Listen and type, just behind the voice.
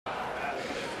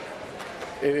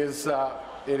It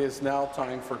is now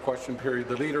time for question period.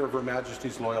 The Leader of Her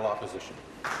Majesty's Loyal Opposition.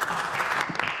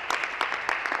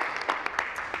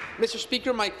 Mr.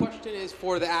 Speaker, my question is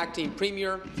for the Acting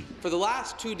Premier. For the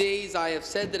last 2 days, I have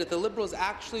said that if the Liberals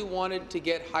actually wanted to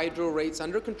get hydro rates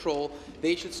under control,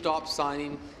 they should stop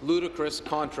signing ludicrous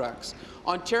contracts.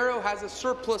 Ontario has a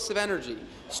surplus of energy.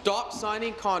 Stop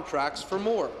signing contracts for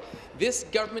more. This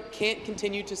government can't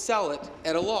continue to sell it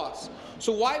at a loss.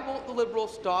 So why won't the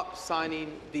Liberals stop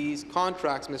signing these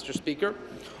contracts, Mr. Speaker?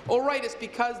 All right, it's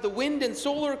because the wind and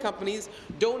solar companies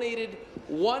donated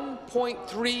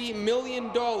 $1.3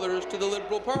 million to the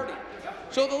Liberal Party.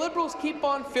 So the Liberals keep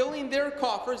on filling their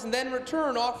coffers and then in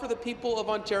return offer the people of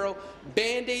Ontario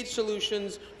Band-Aid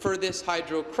solutions for this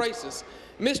hydro crisis.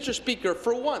 Mr. Speaker,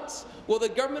 for once, will the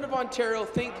Government of Ontario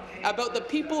think about the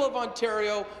people of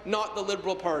Ontario, not the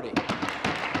Liberal Party?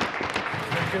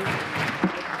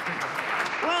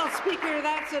 Well, Speaker,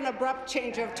 that's an abrupt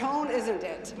change of tone, isn't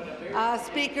it?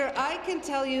 Speaker, I can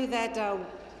tell you that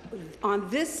on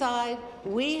this side,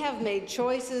 we have made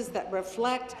choices that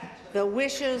reflect the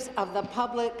wishes of the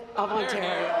public of Ontario.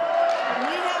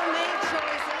 We have made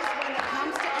choices when it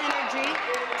comes to energy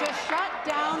to shut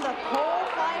down the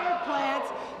coal-fired plants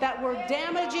that were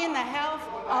damaging the health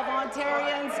of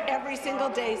Ontarians every single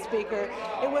day, Speaker.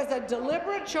 It was a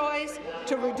deliberate choice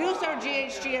to reduce our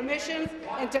GHG emissions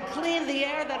and to clean the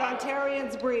air that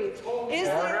Ontarians breathe. Is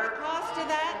there a cost to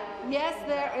that? Yes,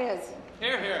 there is.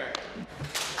 Hear, hear.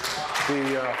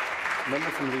 The member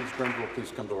from Leeds Grenville,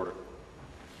 please come to order.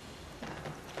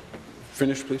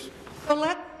 Finish, please. So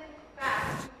let's think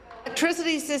back to the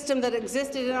electricity system that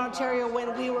existed in Ontario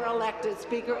when we were elected,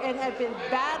 Speaker. It had been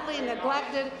badly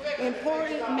neglected.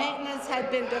 Important maintenance had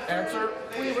been deferred.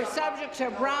 We were subject to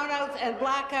brownouts and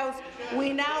blackouts.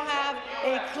 We now have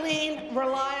a clean,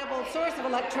 reliable source of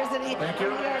electricity. Thank you.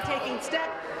 We are taking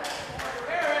steps.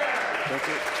 Thank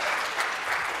you.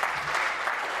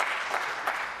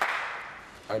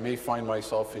 I may find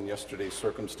myself in yesterday's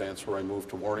circumstance where I moved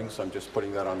to warnings. I'm just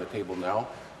putting that on the table now.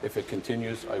 If it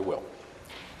continues, I will.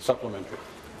 Supplementary.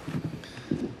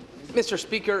 Mr.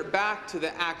 Speaker, back to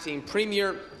the Acting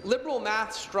Premier. Liberal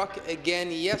math struck again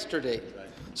yesterday.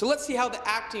 So let's see how the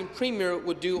Acting Premier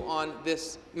would do on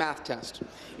this math test.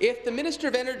 If the Minister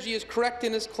of Energy is correct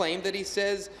in his claim that he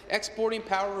says exporting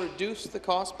power reduced the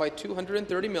cost by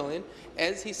 $230 million,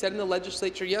 as he said in the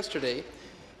legislature yesterday,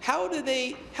 how do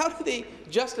they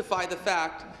justify the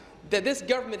fact that this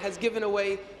government has given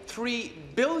away $3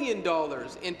 billion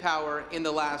in power in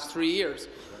the last 3 years?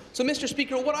 So, Mr.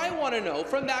 Speaker, what I want to know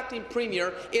from the Acting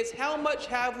Premier is how much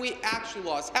have we actually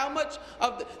lost? How much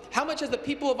has the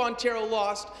people of Ontario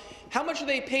lost? How much are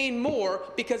they paying more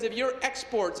because of your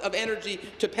exports of energy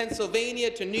to Pennsylvania,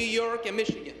 to New York, and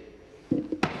Michigan?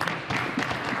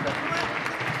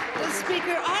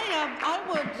 Speaker, I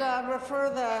would refer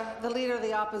the Leader of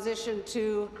the Opposition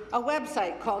to a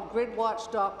website called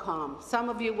gridwatch.com. Some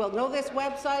of you will know this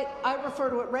website. I refer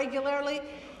to it regularly.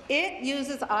 It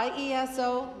uses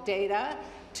IESO data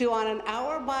to, on an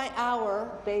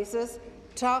hour-by-hour basis,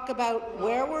 talk about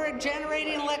where we're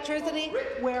generating electricity,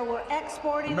 where we're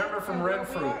exporting it, and where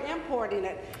we are importing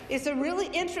it. It's a really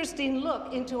interesting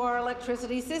look into our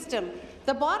electricity system.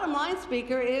 The bottom line,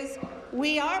 Speaker, is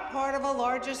we are part of a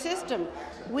larger system.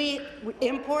 We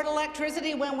import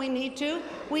electricity when we need to.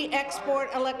 We export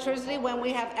electricity when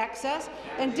we have excess.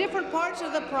 And different parts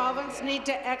of the province need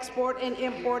to export and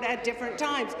import at different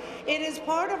times. It is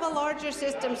part of a larger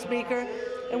system, Speaker,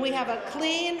 and we have a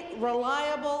clean,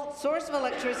 reliable source of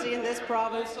electricity in this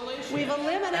province. We've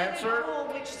eliminated coal,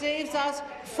 which saves us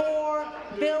 $4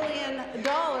 billion in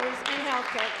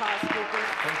healthcare costs, Speaker.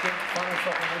 Thank you.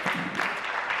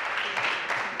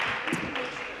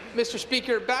 Mr.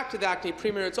 Speaker, back to the Acting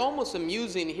Premier. It's almost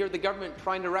amusing to hear the government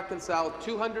trying to reconcile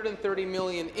 $230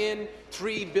 million in,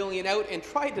 $3 billion out, and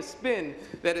try to spin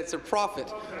that it's a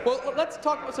profit. Well, let's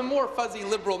talk about some more fuzzy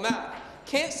Liberal math.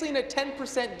 Cancelling a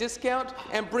 10% discount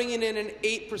and bringing in an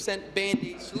 8%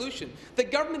 Band-Aid solution. The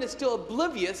government is still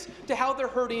oblivious to how they're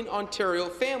hurting Ontario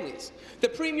families. The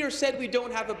Premier said we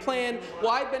don't have a plan.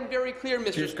 Well, I've been very clear,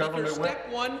 Mr. Speaker.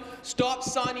 Step one, stop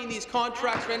signing these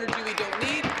contracts for energy we don't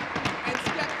need. And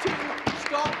step two,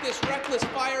 stop this reckless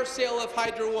fire sale of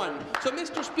Hydro One. So,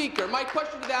 Mr. Speaker, my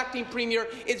question to the Acting Premier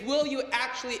is, will you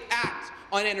actually act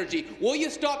on energy? Will you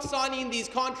stop signing these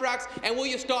contracts, and will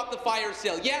you stop the fire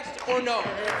sale? Yes or no? Be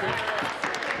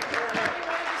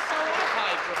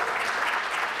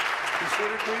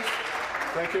seated, please.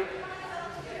 Thank you.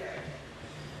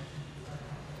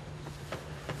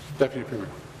 Deputy Premier.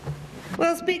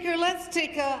 Well, Speaker, let's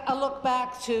take a look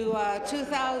back to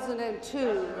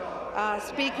 2002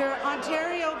 Speaker,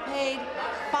 Ontario paid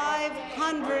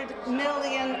 $500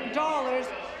 million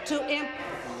to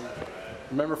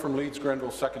The member from Leeds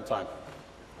Grenville, second time.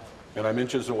 And I'm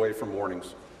inches away from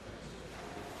warnings.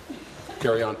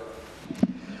 Carry on.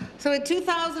 So in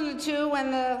 2002,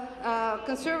 when the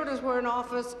Conservatives were in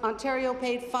office, Ontario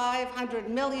paid $500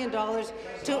 million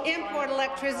to import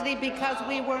electricity because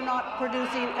we were not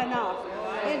producing enough.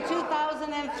 In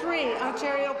 2003,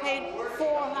 Ontario paid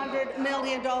 $400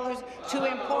 million to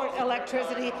import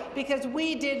electricity because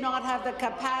we did not have the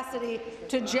capacity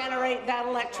to generate that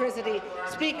electricity.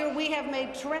 Speaker, we have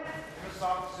made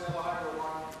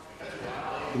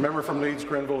The member from Leeds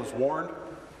Grenville is warned.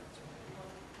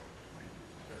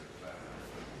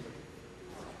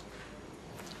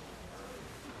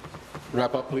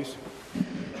 Wrap up, please.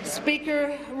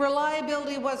 Speaker,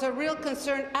 reliability was a real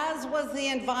concern, as was the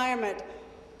environment.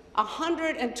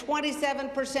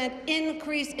 127%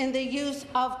 increase in the use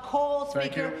of coal,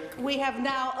 Speaker. We have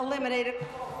now eliminated.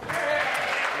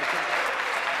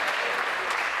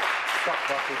 Stop,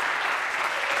 Bucky.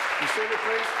 Be seated,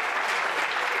 please.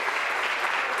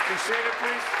 Be seated,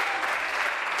 please.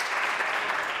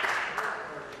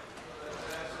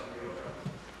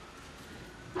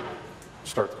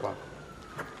 Start the clock.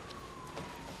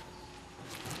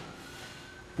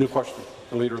 New question.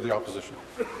 The Leader of the Opposition.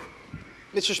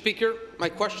 Mr. Speaker, my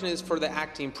question is for the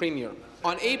Acting Premier.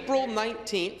 On April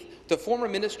 19th, the former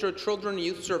Minister of Children and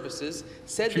Youth Services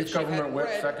said that she had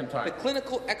read the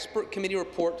Clinical Expert Committee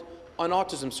report on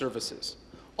autism services.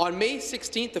 On May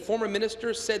 16th, the former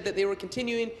minister said that they were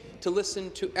continuing to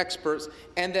listen to experts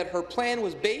and that her plan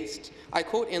was based, I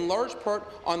quote, in large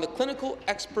part on the Clinical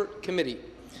Expert Committee.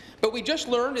 But we just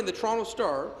learned in the Toronto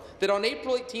Star that on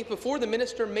April 18th, before the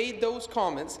minister made those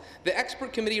comments, the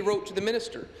expert committee wrote to the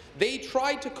minister. They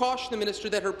tried to caution the minister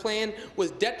that her plan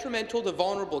was detrimental to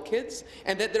vulnerable kids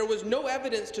and that there was no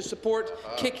evidence to support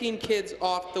kicking kids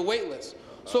off the waitlist.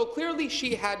 So clearly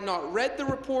she had not read the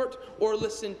report or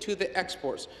listened to the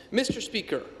experts. Mr.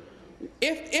 Speaker,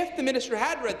 if the minister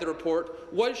had read the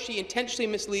report, was she intentionally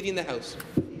misleading the House?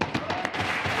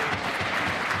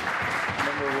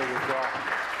 Member will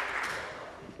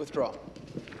Withdraw.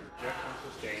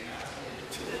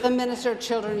 The Minister of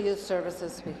Children and Youth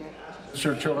Services, Speaker.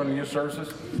 Minister of Children and Youth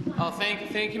Services.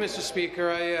 Thank you, Mr.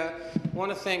 Speaker. I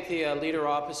want to thank the Leader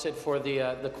opposite for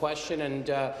the question,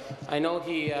 and I know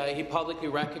he publicly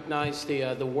recognized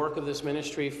the work of this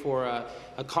ministry for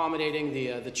accommodating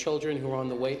the children who are on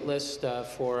the wait list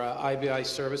for IBI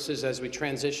services as we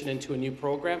transition into a new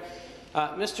program.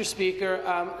 Mr. Speaker,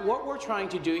 what we're trying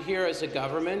to do here as a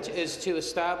government is to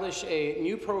establish a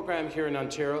new program here in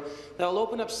Ontario that will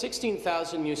open up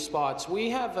 16,000 new spots. We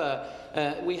had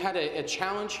a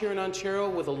challenge here in Ontario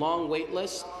with a long wait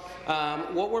list.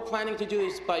 What we're planning to do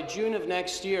is by June of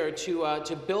next year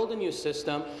to build a new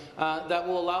system that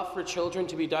will allow for children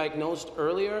to be diagnosed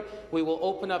earlier. We will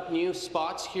open up new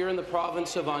spots here in the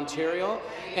province of Ontario,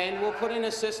 and we'll put in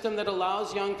a system that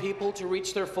allows young people to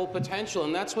reach their full potential.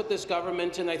 And that's what this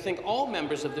government and I think all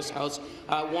members of this House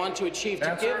want to achieve,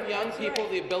 to give young people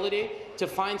the ability to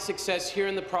find success here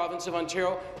in the province of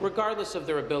Ontario, regardless of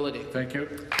their ability. Thank you.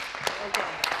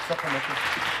 Supplementary.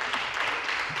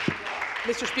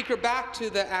 Mr. Speaker, back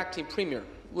to the Acting Premier.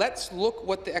 Let's look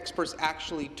what the experts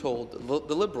actually told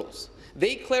the Liberals.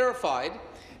 They clarified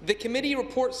the committee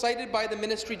report cited by the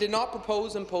ministry did not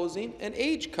propose imposing an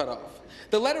age cutoff.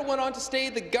 The letter went on to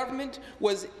state the government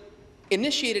was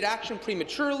initiated action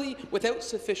prematurely without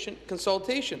sufficient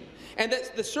consultation, and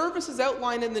that the services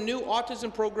outlined in the new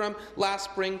autism program last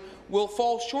spring will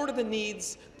fall short of the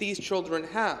needs these children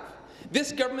have.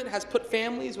 This government has put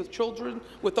families with children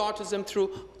with autism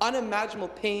through unimaginable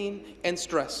pain and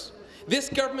stress. This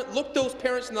government looked those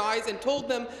parents in the eyes and told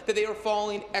them that they were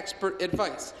following expert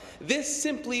advice. This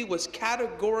simply was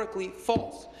categorically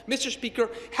false. Mr.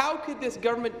 Speaker, how could this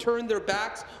government turn their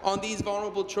backs on these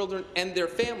vulnerable children and their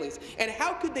families? And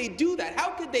how could they do that?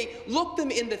 How could they look them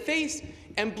in the face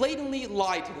and blatantly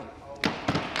lie to them?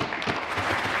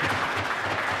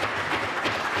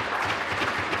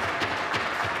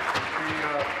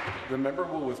 The member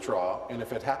will withdraw, and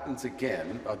if it happens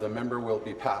again, the member will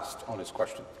be passed on his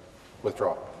question.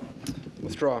 Withdraw.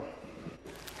 Withdraw.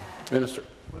 Minister.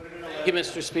 Thank you,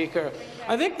 Mr. Speaker.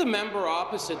 I think the member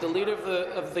opposite, the Leader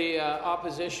of the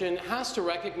Opposition, has to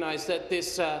recognize that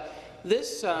this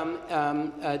this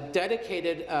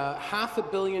dedicated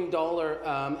 $500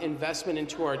 million investment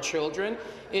into our children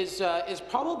is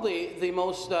probably the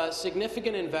most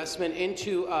significant investment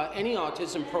into any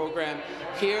autism program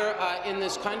here in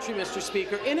this country, Mr.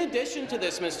 Speaker. In addition to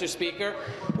this, Mr. Speaker,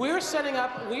 we are setting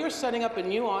up a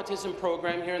new autism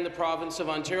program here in the province of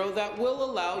Ontario that will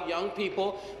allow young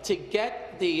people to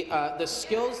get the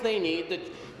skills they need,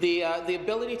 the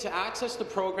ability to access the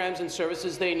programs and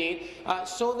services they need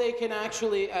so they can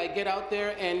actually get out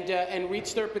there and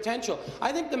reach their potential.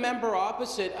 I think the member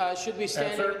opposite should be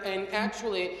standing and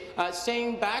actually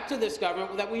saying back to this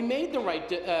government that we made the right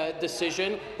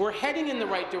decision, we're heading in the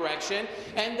right direction,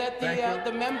 and that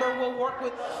the member will work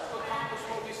with us to accomplish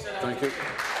what we set out to do. Thank you.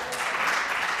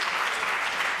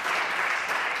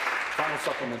 Final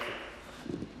supplementary.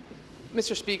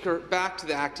 Mr. Speaker, back to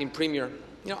the acting premier.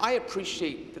 I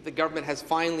appreciate that the government has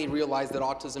finally realized that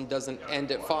autism doesn't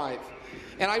end at 5.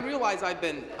 And I realize I've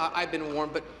been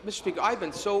warned, but Mr. Speaker, I've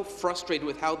been so frustrated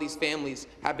with how these families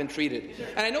have been treated.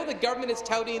 And I know the government is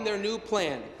touting their new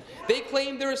plan. They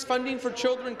claim there is funding for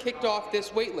children kicked off this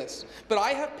waitlist, but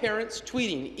I have parents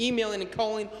tweeting, emailing, and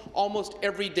calling almost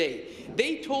every day.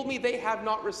 They told me they have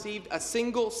not received a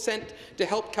single cent to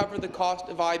help cover the cost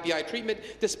of IBI treatment,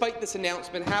 despite this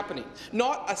announcement happening.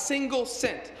 Not a single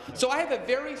cent. So I have a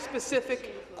very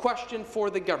specific question for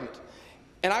the government,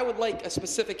 and I would like a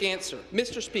specific answer.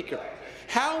 Mr. Speaker,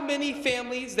 how many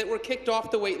families that were kicked off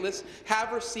the waitlist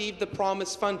have received the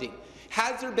promised funding?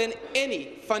 Has there been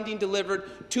any funding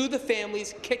delivered to the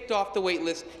families kicked off the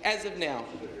waitlist as of now?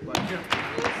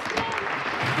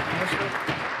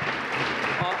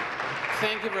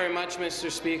 Thank you very much,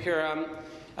 Mr. Speaker.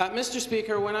 Mr.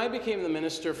 Speaker, when I became the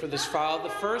minister for this file, the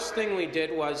first thing we did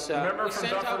was we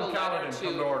sent out a letter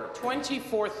to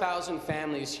 24,000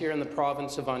 families here in the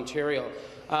province of Ontario.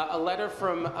 A letter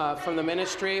from the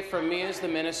ministry, from me as the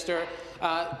minister,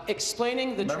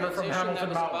 explaining the transition that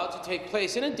was about to take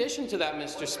place. In addition to that,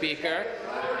 Mr.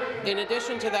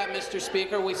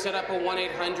 Speaker, we set up a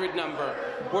 1-800 number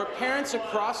where parents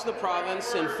across the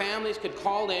province and families could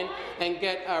call in and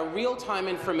get real-time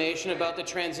information about the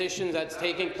transition that's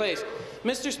taking place.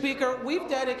 Mr. Speaker, we've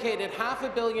dedicated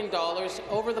 $500 million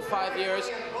over the 5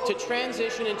 years to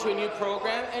transition into a new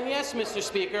program, and yes, Mr.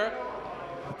 Speaker,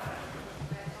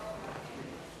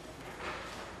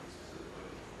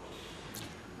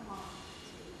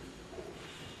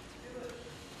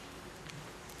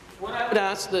 what I would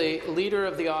ask the Leader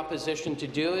of the Opposition to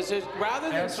do is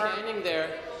rather than standing there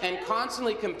and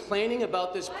constantly complaining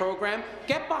about this program,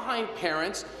 get behind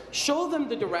parents, show them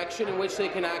the direction in which they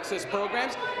can access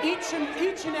programs. Each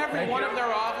and every one of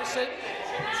their offices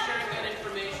sharing that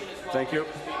information as well. Thank you.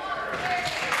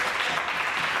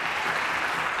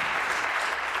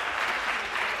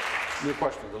 New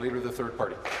question, the Leader of the Third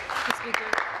Party.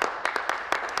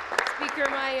 Speaker,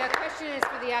 my question is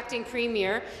for the acting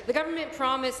premier. The government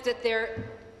promised that their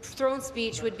throne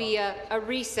speech would be a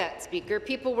reset, Speaker.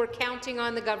 People were counting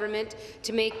on the government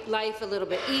to make life a little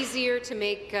bit easier, to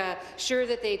make sure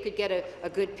that they could get a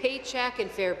good paycheck and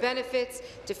fair benefits,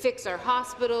 to fix our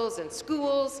hospitals and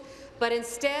schools. But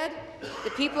instead,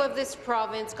 the people of this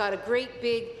province got a great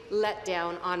big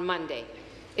letdown on Monday.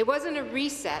 It wasn't a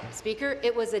reset, Speaker.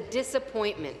 It was a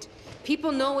disappointment.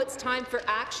 People know it's time for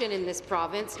action in this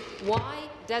province. Why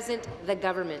doesn't the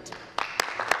government?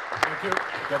 Thank you.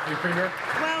 Deputy Premier.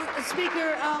 Well,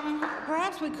 Speaker,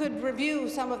 perhaps we could review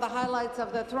some of the highlights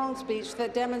of the throne speech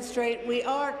that demonstrate we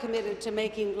are committed to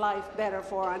making life better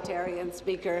for Ontarians,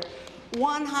 Speaker.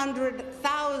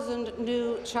 100,000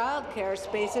 new childcare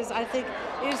spaces, I think,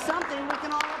 is something we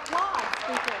can all applaud,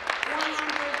 Speaker.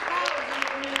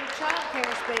 100,000 new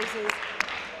childcare spaces.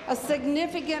 A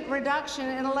significant reduction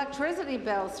in electricity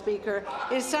bills, Speaker,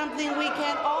 is something we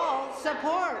can all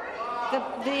support.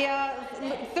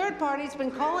 The third party's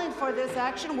been calling for this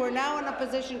action. We're now in a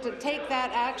position to take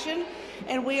that action,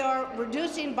 and we are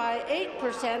reducing by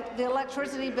 8% the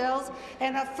electricity bills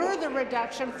and a further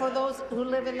reduction for those who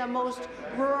live in the most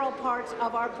rural parts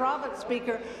of our province,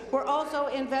 Speaker. We're also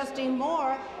investing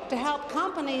more to help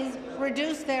companies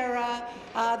reduce their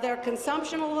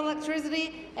consumption of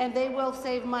electricity, and they will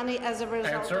save money as a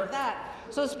result of that.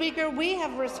 So, Speaker, we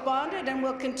have responded and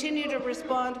will continue to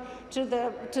respond to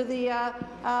the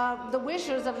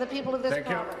wishes of the people of this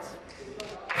province.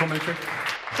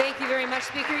 Thank you very much,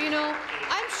 Speaker. You know,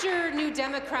 I'm sure New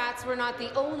Democrats were not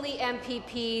the only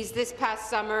MPPs this past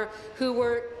summer who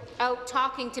were out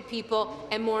talking to people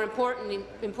and, more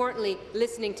importantly,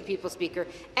 listening to people, Speaker.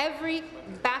 Every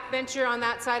backbencher on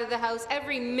that side of the House,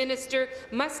 every minister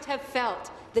must have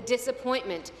felt the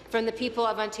disappointment from the people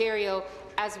of Ontario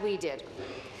as we did.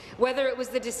 Whether it was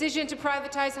the decision to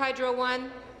privatize Hydro One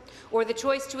or the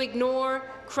choice to ignore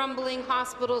crumbling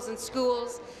hospitals and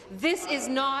schools, this is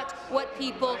not what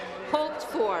people hoped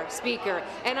for, Speaker,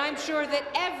 and I'm sure that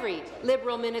every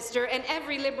Liberal minister and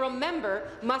every Liberal member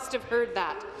must have heard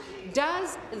that.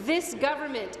 Does this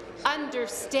government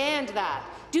understand that?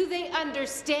 Do they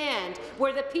understand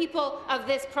where the people of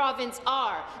this province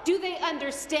are? Do they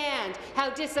understand how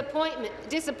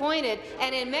disappointed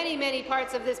and in many, many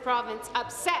parts of this province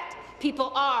upset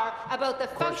people are about the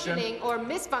functioning or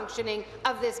misfunctioning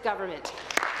of this government?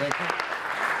 Thank you.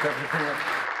 Deputy Premier.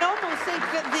 I almost think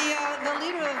that the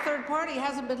leader of the third party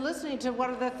hasn't been listening to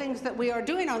one of the things that we are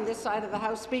doing on this side of the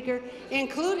House, Speaker,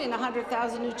 including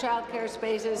 100,000 new childcare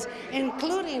spaces,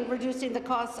 including reducing the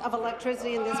costs of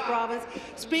electricity in this province.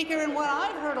 Speaker, and what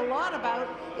I've heard a lot about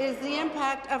is the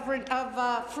impact of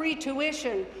free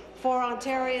tuition for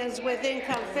Ontarians with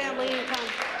family income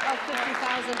of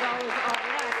 $50,000 or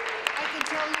less. I can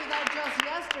tell you that just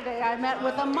yesterday I met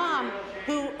with a mom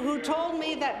who told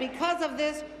me that because of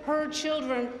this, her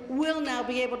children will now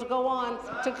be able to go on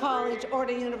to college or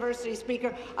to university,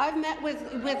 Speaker. I've met with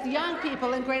young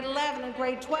people in grade 11 and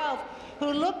grade 12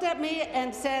 who looked at me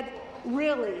and said,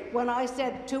 really, when I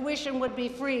said tuition would be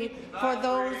free for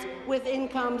those with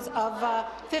incomes of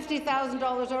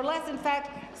 $50,000 or less. In fact,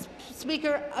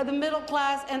 Speaker, the middle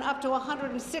class and up to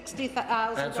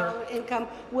 $160,000 income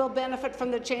will benefit from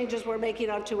the changes we're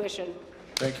making on tuition.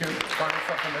 Thank you. Final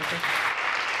supplementary.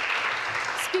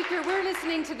 Speaker, we're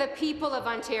listening to the people of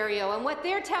Ontario, and what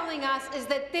they're telling us is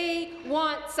that they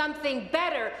want something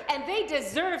better, and they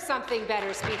deserve something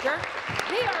better, Speaker.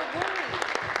 They are worried.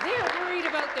 They are worried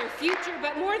about their future,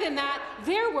 but more than that,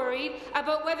 they're worried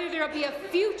about whether there will be a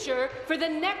future for the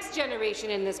next generation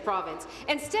in this province.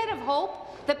 Instead of hope,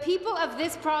 the people of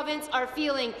this province are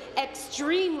feeling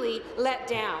extremely let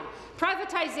down.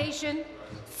 Privatization,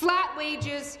 flat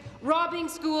wages, robbing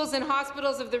schools and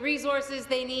hospitals of the resources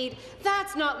they need,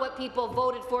 that's not what people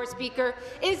voted for, Speaker.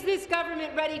 Is this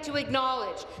government ready to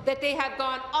acknowledge that they have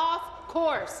gone off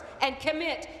course and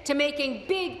commit to making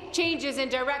big changes in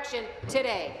direction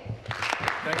today?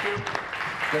 Thank you.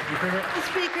 Deputy Premier.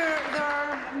 Speaker, there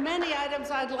are many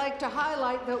items I'd like to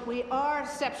highlight that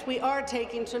steps we are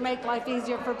taking to make life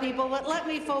easier for people, but let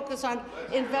me focus on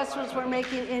investments we're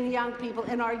making in young people,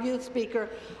 in our youth, Speaker.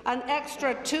 An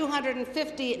extra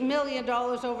 $250 million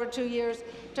over 2 years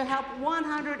to help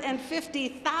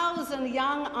 150,000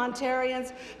 young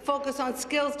Ontarians focus on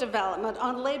skills development,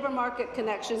 on labour market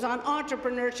connections, on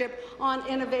entrepreneurship, on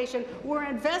innovation. We're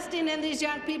investing in these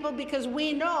young people because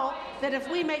we know that if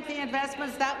we make the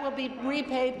investments, that will be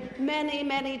repaid many,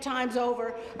 many times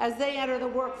over as they enter the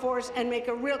workforce and make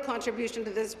a real contribution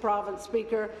to this province,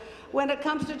 Speaker. When it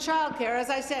comes to childcare, as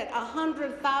I said,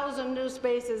 100,000 new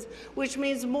spaces, which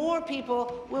means more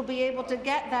people will be able to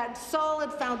get that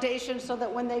solid foundation so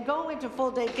that when they go into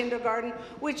full-day kindergarten,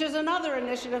 which is another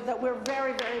initiative that we're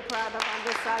very, very proud of on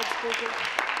this side, Speaker,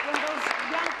 when those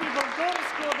young people go to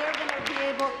school, they're going to be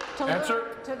able to learn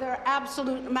to their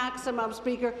absolute maximum,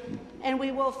 Speaker, and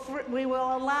we will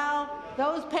allow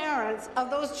those parents of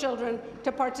those children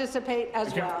to participate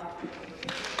as well.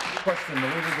 Question, the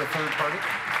Leader of the Third Party.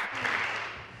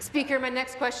 Speaker, my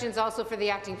next question is also for the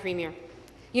acting premier.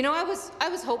 You know, I was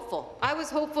hopeful. I was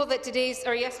hopeful that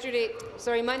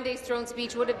Monday's throne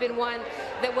speech would have been one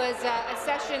that was a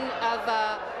session of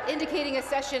indicating a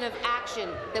session of action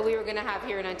that we were going to have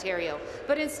here in Ontario.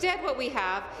 But instead, what we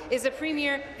have is a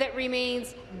premier that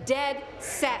remains dead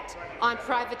set on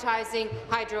privatizing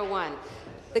Hydro One.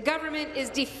 The government is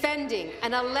defending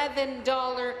an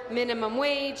 $11 minimum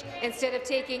wage instead of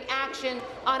taking action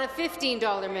on a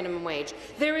 $15 minimum wage.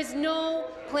 There is no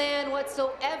plan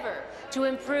whatsoever to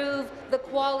improve the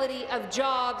quality of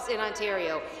jobs in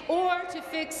Ontario or to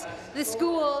fix the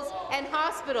schools and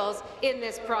hospitals in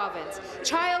this province.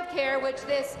 Childcare, which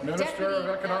this Minister of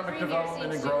Economic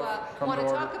Development and Growth want to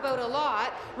talk about a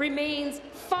lot, remains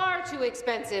far too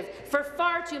expensive for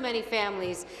far too many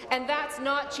families, and that's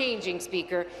not changing,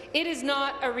 Speaker. It is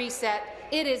not a reset.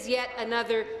 It is yet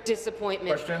another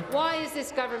disappointment. Question. Why is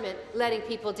this government letting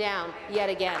people down yet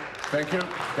again? Thank you.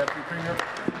 Deputy Premier.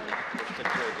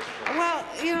 Well,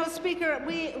 you know, Speaker,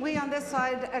 we on this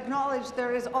side acknowledge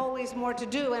there is always more to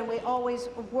do, and we always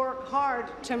work hard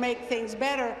to make things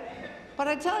better. But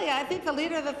I tell you, I think the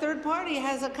Leader of the Third Party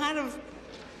has a kind of,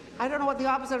 I don't know what the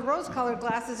opposite of rose-colored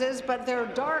glasses is, but they're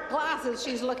dark glasses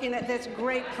she's looking at this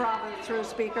great province through,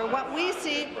 Speaker. What we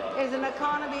see is an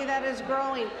economy that is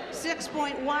growing,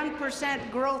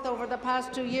 6.1% growth over the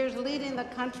past 2 years, leading the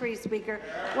country, Speaker.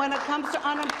 When it comes to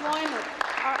unemployment,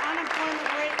 our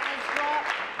unemployment rate has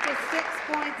dropped to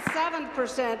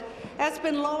 6.7%. That's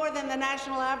been lower than the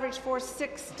national average for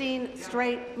 16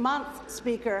 straight months,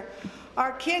 Speaker.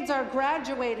 Our kids are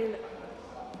graduating.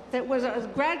 That was a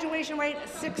graduation rate of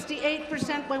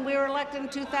 68% when we were elected in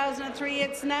 2003.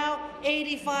 It's now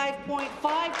 85.5%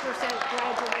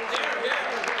 graduation rate.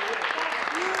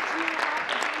 That's huge new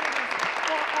opportunities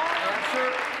for all of those who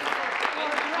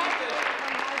are graduating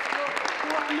from high school, who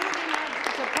are moving on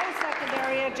to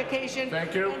post-secondary education.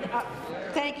 Thank you. And,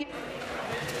 thank you.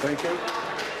 Thank you.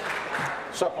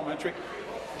 Supplementary.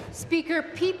 Speaker,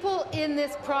 people in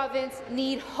this province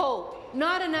need hope,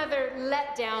 not another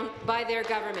letdown by their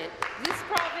government. This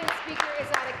province, Speaker, is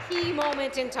at a key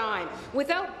moment in time.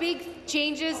 Without big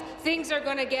changes, things are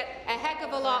going to get a heck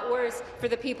of a lot worse for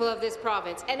the people of this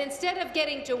province. And instead of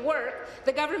getting to work,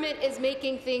 the government is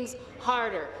making things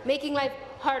harder, making life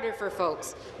harder for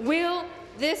folks. Will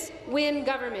this Wynne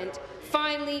government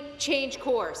finally change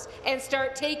course and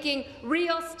start taking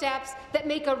real steps that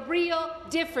make a real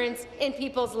difference in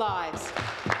people's lives?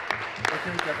 Thank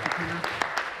you, Deputy Premier.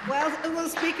 Well,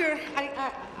 Speaker,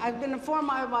 I've been informed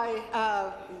by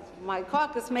my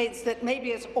caucus mates that maybe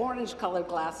it's orange-colored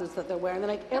glasses that they're wearing. They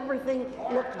make everything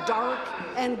look dark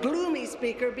and gloomy,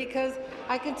 Speaker, because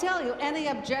I can tell you any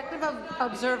objective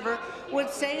observer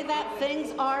would say that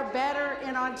things are better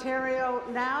in Ontario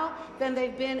now than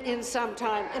they've been in some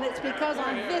time. And it's because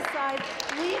on this side,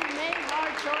 we've made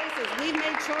hard choices. We've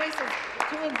made choices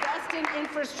to invest in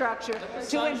infrastructure,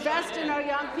 to invest in our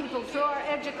young people through our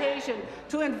education,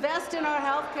 to invest in our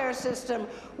healthcare system.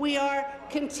 We are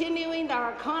continuing,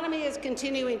 our economy is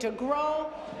continuing to grow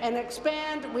and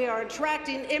expand. We are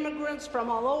attracting immigrants from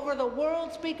all over the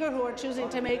world, Speaker, who are choosing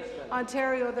to make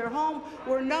Ontario their home.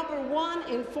 We're #1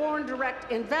 in foreign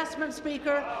direct investment,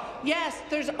 Speaker. Yes,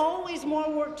 there's always more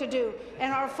work to do,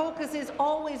 and our focus is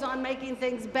always on making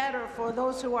things better for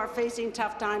those who are facing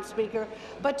tough times, Speaker.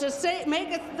 But to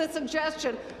make the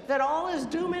suggestion that all is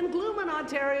doom and gloom in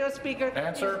Ontario, Speaker,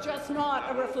 is just not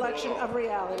a reflection of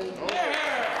reality.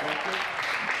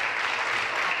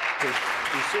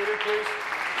 Be seated, please.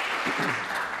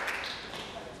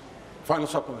 Final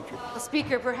supplementary.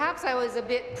 Speaker, perhaps I was a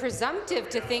bit presumptive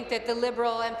to think that the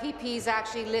Liberal MPPs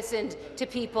actually listened to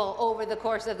people over the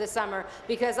course of the summer,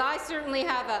 because I certainly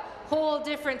have a whole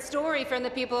different story from the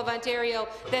people of Ontario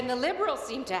than the Liberals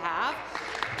seem to have.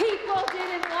 People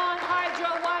didn't want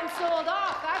Hydro One sold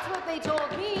off. That's what they told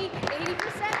me.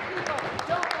 80% of people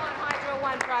don't want Hydro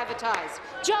One privatized.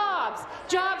 Jobs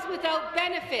without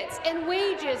benefits and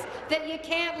wages that you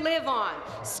can't live on.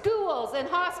 Schools and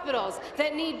hospitals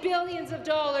that need billions of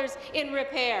dollars in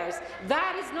repairs.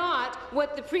 That is not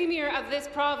what the Premier of this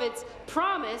province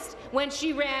promised when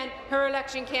she ran her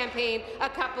election campaign a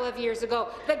couple of years ago.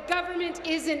 The government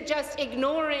isn't just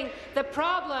ignoring the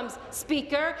problems,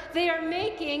 Speaker. They are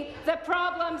making the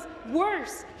problems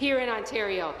worse here in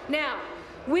Ontario. Now,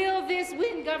 will this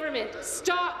Wynne government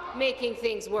stop making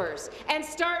things worse and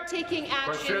start taking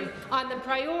action on the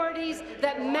priorities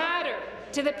that matter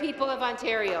to the people of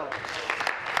Ontario?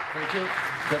 Thank you.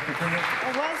 Deputy Premier.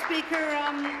 Well, Speaker,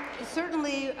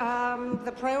 certainly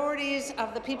the priorities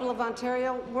of the people of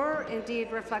Ontario were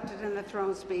indeed reflected in the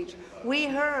throne speech. We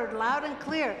heard loud and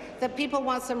clear that people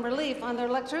want some relief on their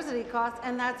electricity costs,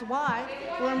 and that's why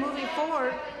we're moving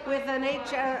forward with a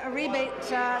rebate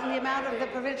in the amount of the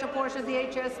provincial portion of the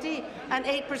HST, an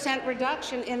 8%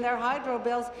 reduction in their hydro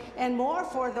bills, and more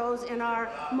for those in our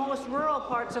most rural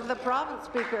parts of the province,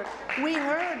 Speaker. We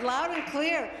heard loud and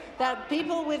clear that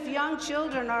people with young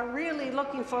children are really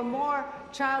looking for more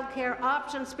childcare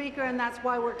options, Speaker, and that's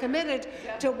why we're committed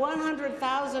to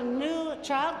 100,000 new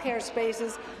childcare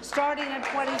spaces starting in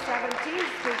 2017,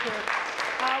 Speaker.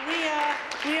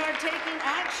 We are taking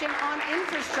action on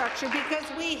infrastructure because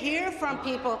we hear from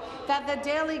people that the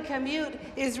daily commute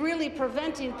is really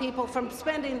preventing people from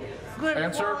spending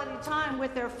good quality time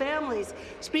with their families.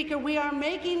 Speaker, we are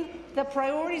making the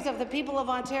priorities of the people of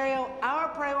Ontario our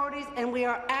priorities, and we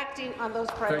are acting on those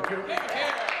priorities. Thank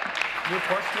you. New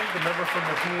question, the member from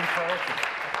Maclean-Carleton.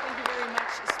 Thank you very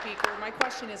much, Speaker. My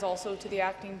question is also to the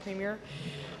Acting Premier.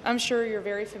 I'm sure you're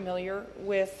very familiar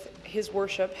with His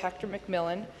Worship Hector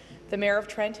McMillan, the Mayor of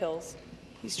Trent Hills.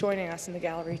 He's joining us in the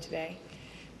gallery today.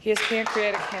 He has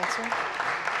pancreatic cancer.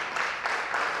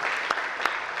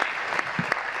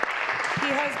 He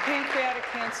has pancreatic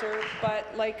cancer, but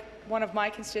like one of my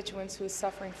constituents who is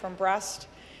suffering from breast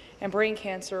and brain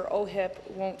cancer,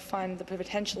 OHIP won't fund the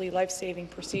potentially life-saving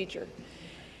procedure.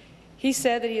 He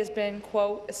said that he has been,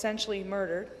 quote, essentially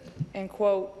murdered and,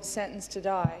 quote, sentenced to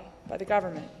die by the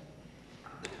government.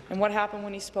 And what happened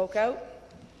when he spoke out?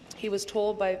 he was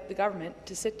told by the government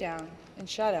to sit down and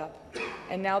shut up,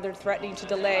 and now they're threatening to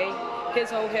delay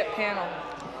his OHIP panel.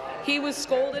 He was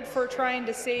scolded for trying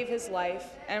to save his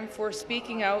life and for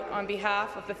speaking out on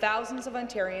behalf of the thousands of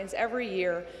Ontarians every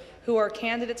year who are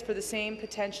candidates for the same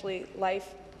potentially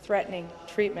life-threatening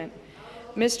treatment.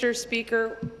 Mr.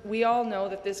 Speaker, we all know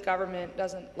that this government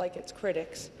doesn't like its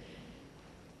critics,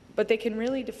 but they can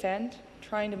really defend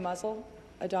trying to muzzle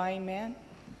a dying man?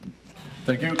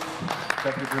 Thank you.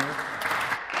 Deputy Premier.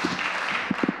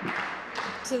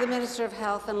 To the Minister of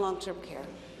Health and Long-Term Care.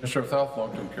 Minister of Health,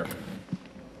 Long-Term Care.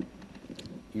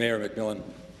 Mayor McMillan,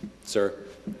 sir,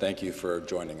 thank you for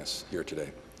joining us here today.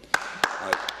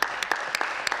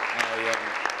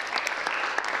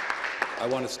 I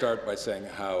want to start by saying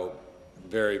how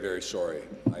very, very sorry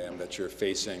I am that you're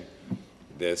facing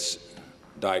this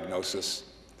diagnosis,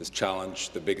 this challenge,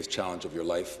 the biggest challenge of your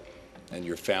life, and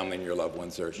your family and your loved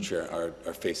ones are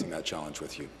facing that challenge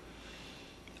with you.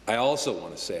 I also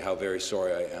want to say how very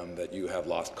sorry I am that you have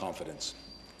lost confidence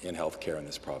in healthcare in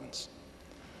this province.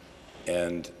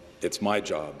 And it's my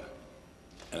job,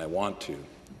 and I want to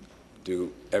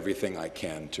do everything I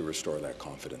can to restore that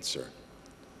confidence, sir.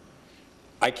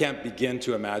 I can't begin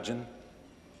to imagine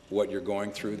what you're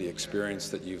going through, the experience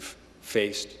that you've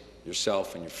faced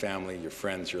yourself and your family, your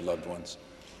friends, your loved ones.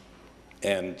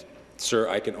 And, sir,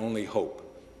 I can only hope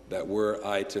that were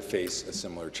I to face a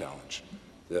similar challenge,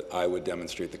 that I would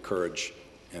demonstrate the courage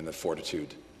and the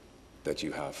fortitude that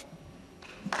you have.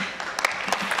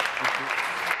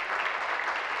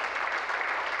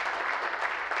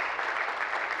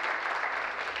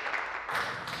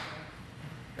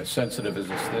 As sensitive as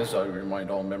this is, I remind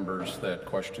all members that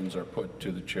questions are put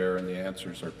to the chair and the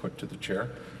answers are put to the chair,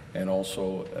 and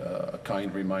also a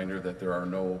kind reminder that there are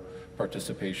no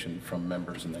participation from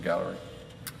members in the gallery.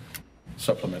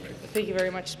 Supplementary. Thank you very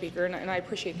much, Speaker, and I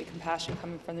appreciate the compassion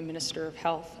coming from the Minister of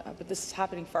Health, but this is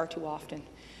happening far too often.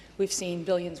 We've seen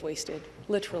billions wasted,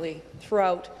 literally,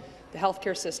 throughout the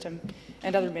healthcare system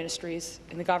and other ministries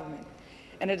in the government.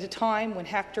 And at a time when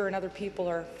Hector and other people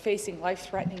are facing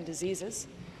life-threatening diseases,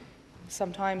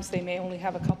 sometimes they may only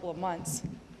have a couple of months,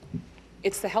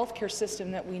 it's the healthcare system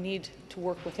that we need to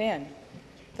work within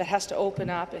that has to open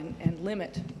up and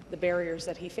limit the barriers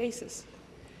that he faces.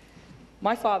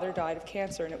 My father died of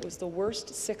cancer, and it was the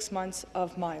worst 6 months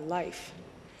of my life.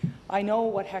 I know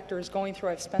what Hector is going through.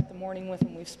 I've spent the morning with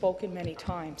him. We've spoken many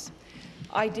times.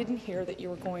 I didn't hear that you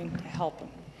were going to help him.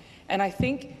 And I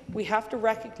think we have to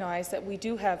recognize that we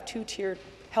do have two-tiered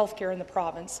healthcare in the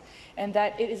province, and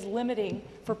that it is limiting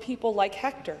for people like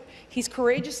Hector. He's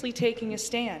courageously taking a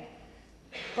stand.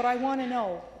 But I want to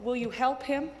know, will you help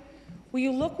him? Will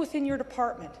you look within your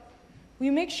department? Will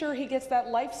you make sure he gets that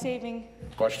life-saving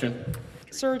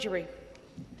surgery?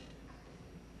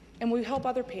 And will you help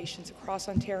other patients across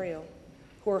Ontario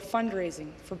who are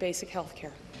fundraising for basic health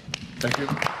care? Thank you.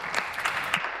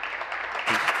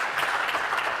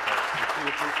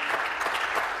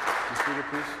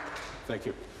 Please. Thank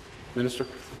you. Minister.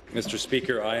 Mr.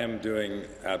 Speaker, I am doing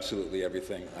absolutely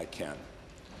everything I can.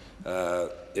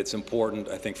 It's important,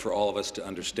 I think, for all of us to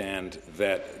understand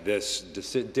that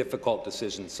difficult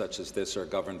decisions such as this are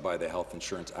governed by the Health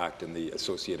Insurance Act and the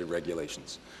associated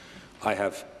regulations. I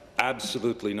have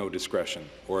absolutely no discretion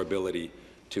or ability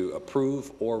to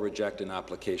approve or reject an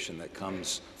application that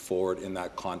comes forward in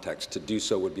that context. To do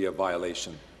so would be a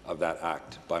violation of that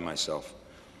act by myself.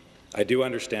 I do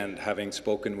understand, having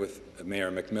spoken with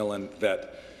Mayor McMillan,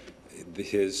 that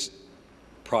his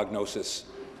prognosis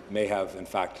may have, in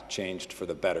fact, changed for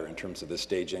the better in terms of the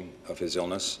staging of his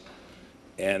illness.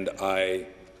 And I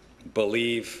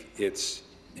believe it's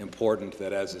important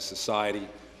that as a society,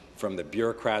 from the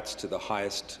bureaucrats to the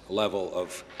highest level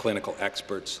of clinical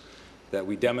experts, that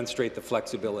we demonstrate the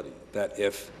flexibility that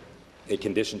if a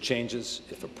condition changes,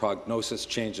 if a prognosis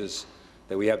changes,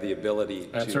 that we have the ability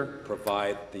to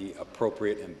provide the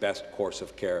appropriate and best course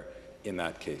of care in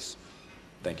that case.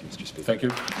 Thank you, Mr. Speaker. Thank you.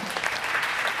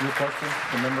 Your question,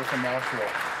 the member from Oshawa.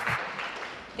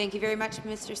 Thank you very much,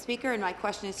 Mr. Speaker, and my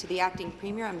question is to the Acting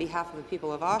Premier on behalf of the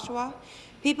people of Oshawa.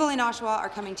 People in Oshawa are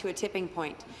coming to a tipping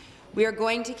point. We are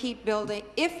going to keep building,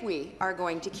 if we are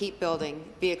going to keep building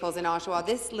vehicles in Oshawa,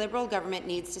 this Liberal government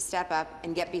needs to step up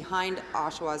and get behind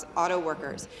Oshawa's auto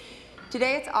workers.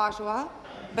 Today it's Oshawa,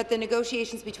 but the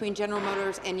negotiations between General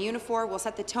Motors and Unifor will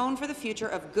set the tone for the future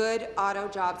of good auto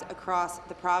jobs across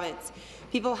the province.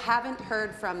 People haven't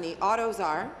heard from the auto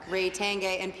czar, Ray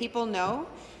Tanguay, and people know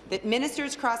that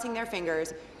ministers crossing their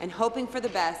fingers and hoping for the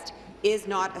best is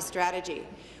not a strategy.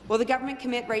 Will the government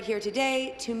commit right here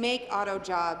today to make auto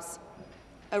jobs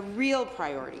a real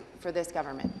priority for this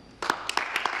government?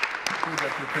 To the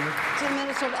Deputy Premier. To the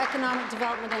Minister of Economic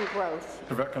Development and Growth.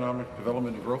 Of Economic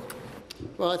Development and Growth.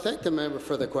 Well, I thank the member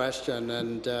for the question,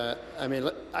 and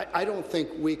I don't think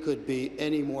we could be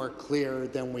any more clear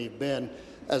than we've been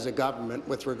as a government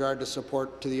with regard to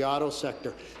support to the auto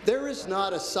sector. There is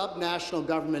not a subnational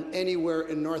government anywhere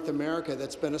in North America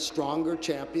that's been a stronger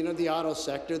champion of the auto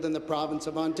sector than the province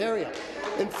of Ontario.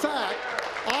 In fact,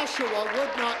 the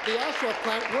Oshawa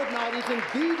plant would not even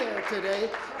be there today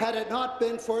had it not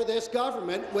been for this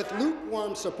government, with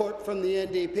lukewarm support from the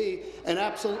NDP and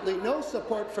absolutely no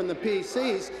support from the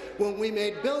PCs when we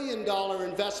made billion-dollar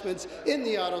investments in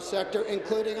the auto sector,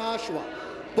 including Oshawa.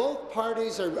 Both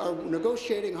parties are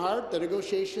negotiating hard. The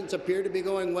negotiations appear to be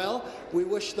going well. We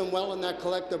wish them well in that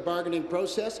collective bargaining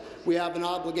process. We have an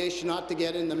obligation not to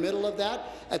get in the middle of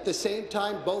that. At the same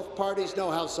time, both parties know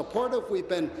how supportive we've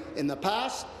been in the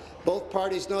past. Both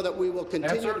parties know that we will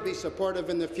continue to be supportive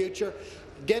in the future.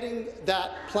 Getting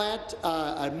that plant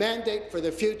a mandate for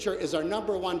the future is our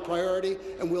 #1 priority,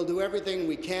 and we'll do everything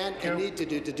we can and need to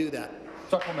do that.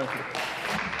 Supplementary.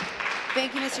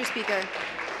 Thank you, Mr. Speaker.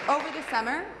 Over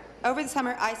the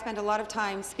summer, I spent a lot of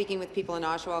time speaking with people in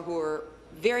Oshawa who are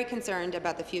very concerned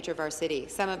about the future of our city.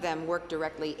 Some of them work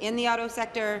directly in the auto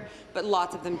sector, but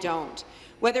lots of them don't.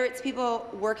 Whether it's people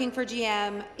working for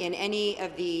GM in any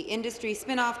of the industry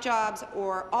spin-off jobs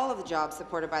or all of the jobs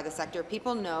supported by the sector,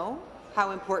 people know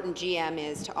how important GM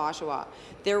is to Oshawa.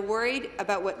 They're worried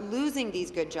about what losing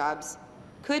these good jobs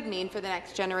could mean for the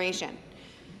next generation.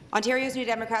 Ontario's New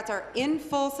Democrats are in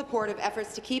full support of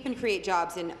efforts to keep and create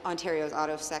jobs in Ontario's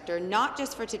auto sector, not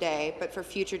just for today, but for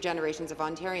future generations of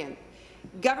Ontarians.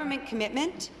 Government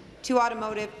commitment to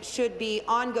automotive should be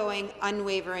ongoing,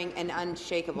 unwavering, and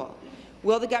unshakable.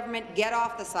 Will the government get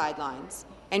off the sidelines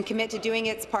and commit to doing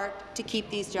its part to keep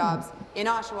these jobs in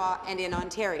Oshawa and in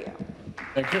Ontario?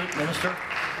 Thank you, Minister.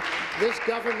 This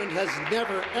government has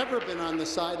never, ever been on the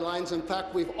sidelines. In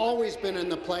fact, we've always been in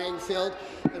the playing field.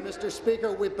 And, Mr.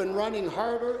 Speaker, we've been running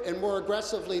harder and more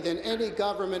aggressively than any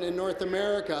government in North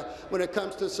America when it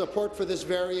comes to support for this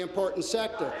very important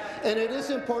sector. And it is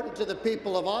important to the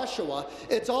people of Oshawa.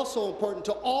 It's also important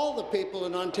to all the people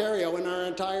in Ontario and our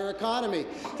entire economy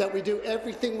that we do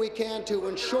everything we can to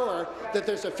ensure that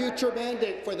there's a future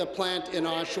mandate for the plant in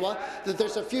Oshawa, that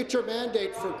there's a future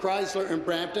mandate for Chrysler in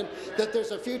Brampton, that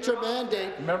there's a future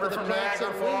mandate for the plants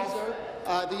in Windsor,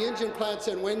 the engine plants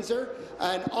in Windsor,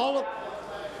 and all of.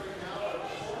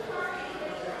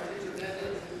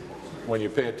 When you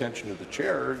pay attention to the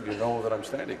chair, you know that I'm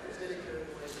standing.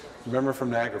 The member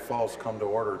from Niagara Falls, come to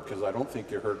order, because I don't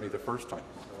think you heard me the first time.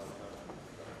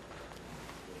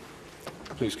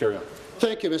 Please carry on.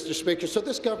 Thank you, Mr. Speaker. So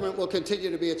this government will continue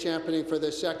to be a championing for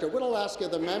this sector. What I'll ask of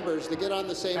the members to get on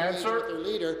the same page with their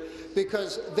leader,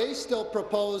 because they still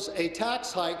propose a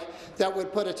tax hike that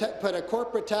would put a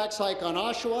corporate tax hike on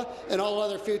Oshawa and all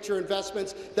other future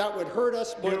investments. That would hurt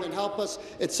us more than help us.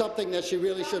 It's something that she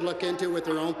really should look into with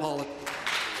her own politics.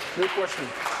 New question.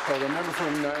 The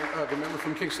member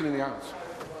from Kingston and the Islands.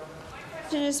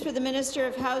 Question is for the Minister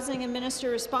of Housing and Minister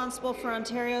responsible for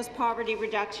Ontario's poverty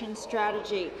reduction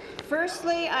strategy.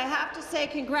 Firstly, I have to say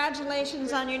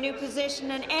congratulations on your new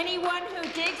position, and anyone who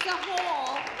digs a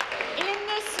hole in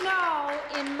the snow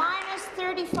in minus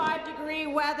 35-degree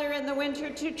weather in the winter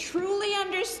to truly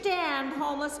understand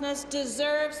homelessness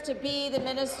deserves to be the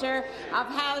Minister of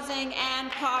Housing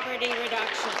and Poverty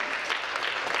Reduction.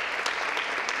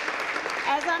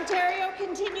 As Ontario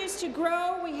continues to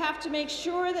grow, we have to make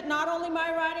sure that not only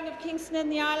my riding of Kingston and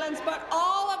the Islands, but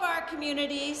all of our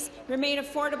communities remain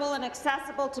affordable and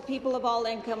accessible to people of all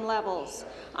income levels.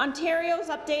 Ontario's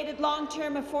updated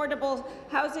long-term affordable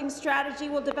housing strategy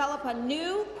will develop a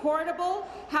new, portable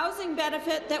housing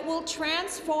benefit that will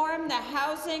transform the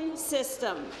housing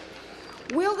system.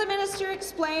 Will the minister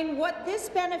explain what this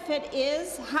benefit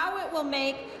is, how it will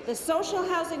make the social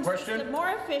housing system more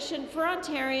efficient for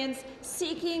Ontarians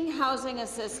seeking housing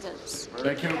assistance?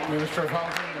 Thank you, Minister of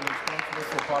Housing and responsible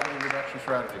for poverty reduction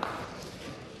strategy.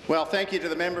 Well, thank you to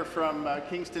the member from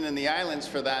Kingston and the Islands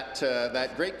for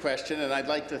that great question, and I'd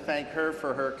like to thank her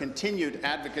for her continued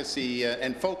advocacy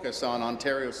and focus on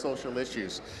Ontario's social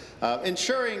issues.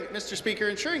 Mr. Speaker,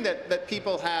 ensuring that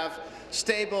people have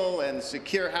stable and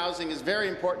secure housing is very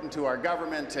important to our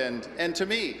government and to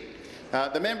me.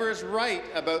 The member is right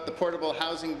about the portable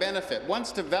housing benefit.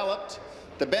 Once developed,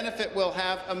 The benefit will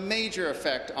have a major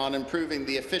effect on improving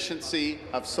the efficiency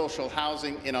of social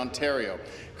housing in Ontario.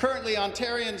 Currently,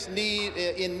 Ontarians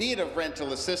in need of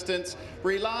rental assistance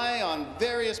rely on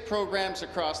various programs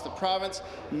across the province,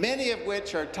 many of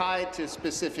which are tied to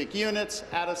specific units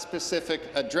at a specific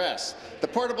address. The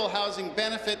portable housing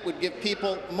benefit would give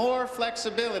people more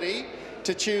flexibility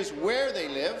to choose where they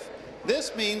live.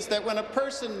 This means that when a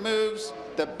person moves,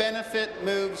 the benefit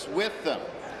moves with them.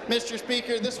 Mr.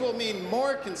 Speaker, this will mean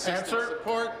more consistent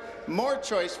support, more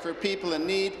choice for people in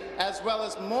need, as well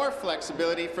as more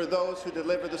flexibility for those who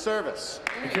deliver the service.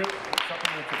 Thank you.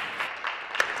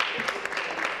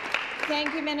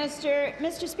 Thank you, Minister.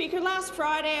 Mr. Speaker, last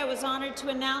Friday I was honoured to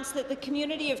announce that the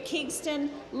community of Kingston,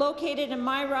 located in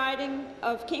my riding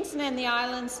of Kingston and the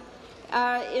Islands,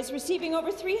 is receiving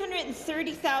over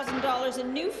 $330,000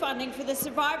 in new funding for the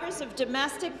Survivors of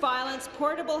Domestic Violence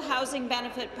Portable Housing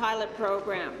Benefit Pilot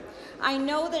Program. I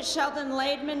know that Sheldon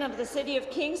Laidman of the City of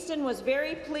Kingston was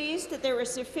very pleased that there were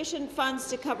sufficient funds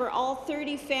to cover all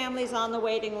 30 families on the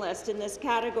waiting list in this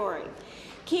category.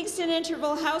 Kingston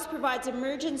Interval House provides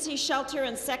emergency shelter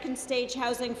and second-stage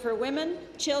housing for women,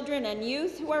 children and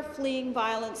youth who are fleeing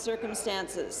violent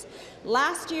circumstances.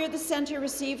 Last year, the centre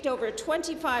received over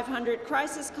 2,500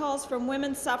 crisis calls from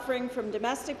women suffering from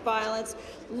domestic violence,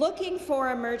 looking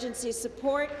for emergency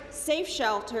support, safe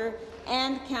shelter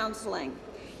and counselling.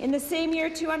 In the same year,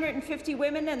 250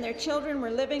 women and their children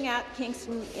were living at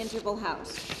Kingston Interval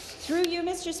House. Through you,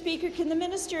 Mr. Speaker, can the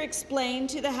minister explain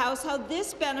to the House how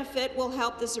this benefit will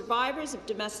help the survivors of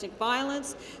domestic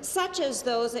violence, such as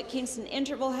those at Kingston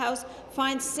Interval House,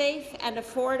 find safe and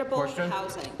affordable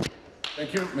housing?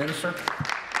 Thank you. Minister.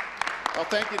 Well,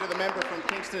 thank you to the member from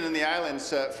Kingston and the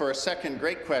Islands for a second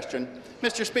great question.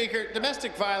 Mr. Speaker,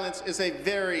 domestic violence is a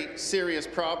very serious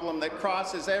problem that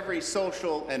crosses every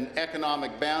social and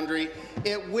economic boundary.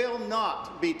 It will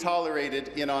not be tolerated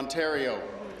in Ontario.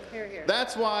 Hear, hear.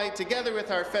 That's why, together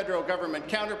with our federal government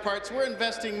counterparts, we're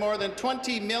investing more than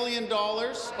 $20 million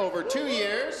over 2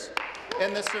 years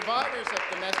in the Survivors of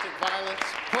Domestic Violence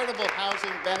Portable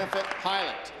Housing Benefit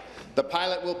Pilot. The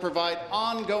pilot will provide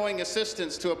ongoing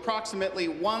assistance to approximately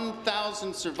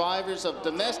 1,000 survivors of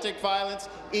domestic violence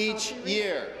each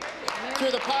year.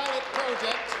 Through the pilot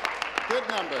project, good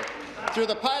number. Through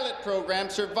the pilot program,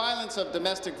 survivors of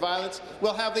domestic violence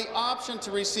will have the option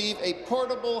to receive a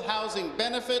portable housing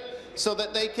benefit so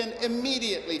that they can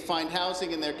immediately find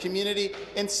housing in their community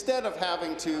instead of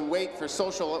having to wait for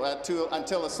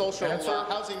until a social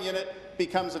housing unit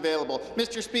becomes available.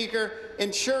 Mr. Speaker,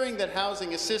 ensuring that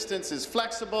housing assistance is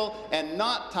flexible and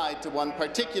not tied to one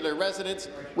particular residence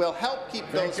will help keep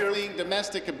those fleeing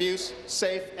domestic abuse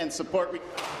safe and support.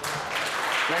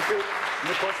 Thank you.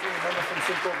 New question, the member from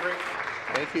Simcoe Grey.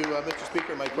 Thank you, Mr.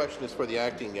 Speaker. My question is for the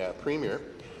acting Premier.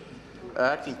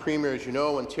 Acting Premier, as you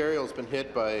know, Ontario has been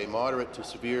hit by a moderate to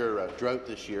severe drought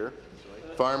this year.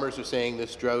 Farmers are saying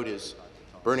this drought is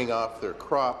burning off their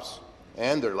crops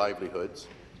and their livelihoods.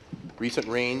 Recent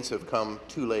rains have come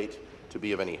too late to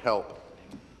be of any help.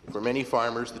 For many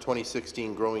farmers, the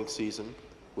 2016 growing season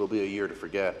will be a year to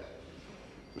forget.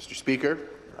 Mr. Speaker,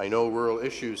 I know rural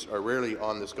issues are rarely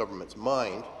on this government's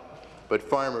mind, but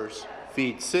farmers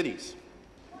feed cities.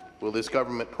 Will this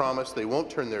government promise they won't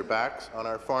turn their backs on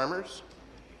our farmers?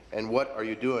 And what are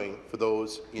you doing for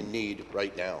those in need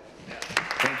right now?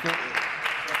 Thank you.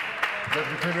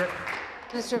 Deputy Premier.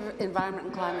 Minister of Environment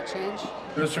and Climate Change.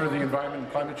 Minister of the Environment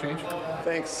and Climate Change.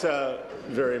 Thanks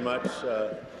very much,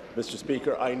 Mr.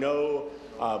 Speaker. I know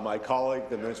my colleague,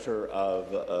 the Minister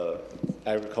of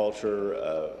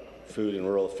Agriculture, Food and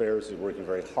Rural Affairs, is working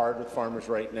very hard with farmers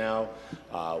right now.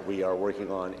 We are working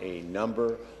on a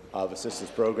number of assistance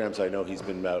programs. I know he's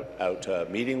been out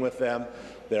meeting with them.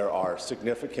 There are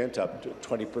significant, up to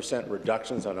 20%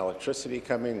 reductions on electricity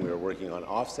coming. We are working on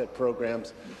offset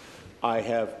programs. I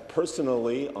have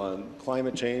personally, on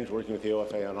climate change, working with the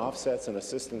OFA on offsets and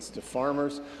assistance to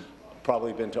farmers,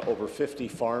 probably been to over 50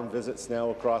 farm visits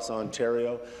now across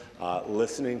Ontario,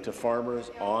 listening to farmers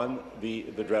on the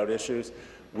drought issues.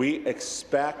 We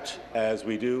expect, as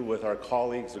we do with our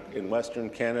colleagues in Western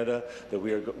Canada, that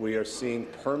we are seeing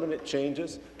permanent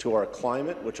changes to our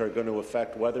climate, which are going to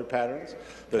affect weather patterns.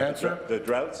 The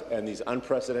droughts and these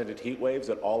unprecedented heat waves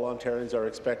that all Ontarians are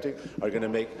expecting are going to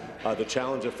make the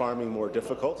challenge of farming more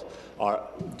difficult.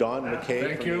 Don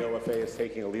McKay from the OFA is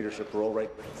taking a leadership role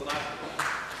right now.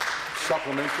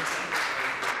 Supplementary.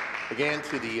 Again,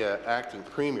 to the acting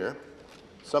Premier,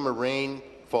 summer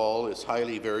rainfall is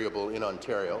highly variable in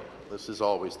Ontario. This is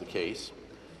always the case.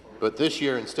 But this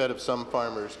year, instead of some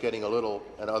farmers getting a little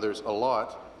and others a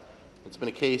lot, it's been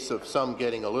a case of some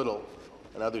getting a little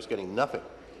and others getting nothing.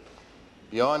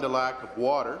 Beyond a lack of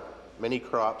water, many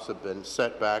crops have been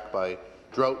set back by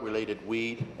drought-related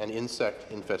weed and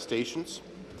insect infestations.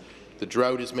 The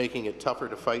drought is making it tougher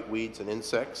to fight weeds and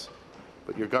insects,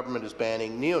 but your government is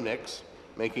banning neonics,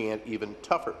 making it even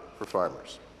tougher for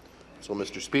farmers. So,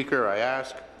 Mr. Speaker, I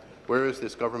ask, where is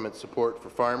this government's support for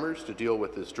farmers to deal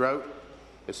with this drought,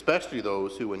 especially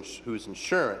those whose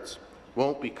insurance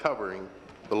won't be covering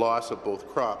the loss of both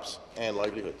crops and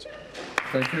livelihoods?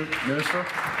 Thank you. Minister.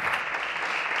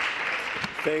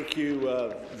 Thank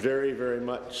you very, very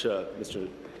much, Mr.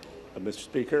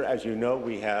 Speaker. As you know,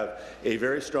 we have a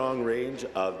very strong range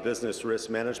of business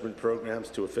risk management programs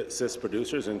to assist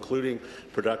producers, including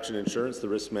production insurance, the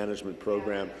risk management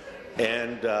program,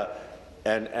 and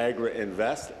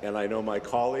Agri-Invest. And I know my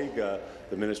colleague, the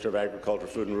Minister of Agriculture,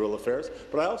 Food and Rural Affairs,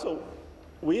 but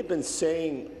we have been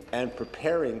saying and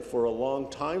preparing for a long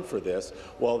time for this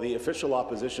while the official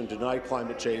opposition denied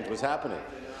climate change was happening.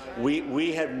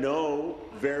 We have known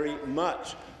very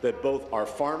much that both our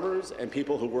farmers and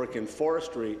people who work in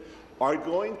forestry are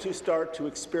going to start to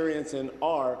experience and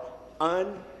are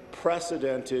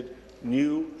unprecedented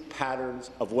new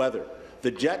patterns of weather.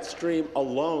 The jet stream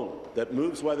alone that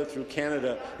moves weather through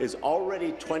Canada is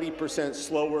already 20%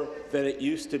 slower than it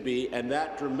used to be, and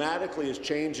that dramatically is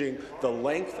changing the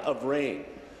length of rain.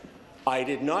 I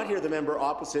did not hear the member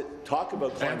opposite talk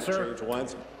about climate change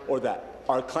once or that.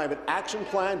 Our climate action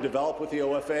plan, developed with the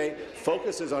OFA,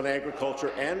 focuses on agriculture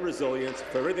and resilience,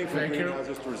 for everything from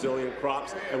greenhouses to resilient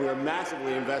crops, and we are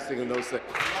massively investing in those things.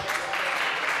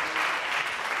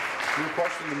 New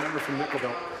question, the member from Nickel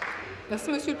Belt.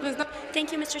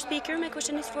 Thank you, Mr. Speaker. My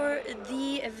question is for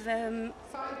the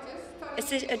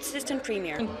Assistant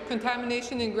Premier.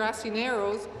 Contamination in Grassy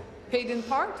Narrows, paid in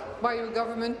part by your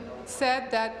government,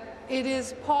 said that it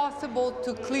is possible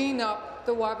to clean up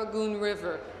the Wabigoon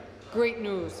River. Great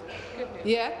news.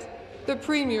 Yet, the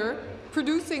Premier,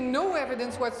 producing no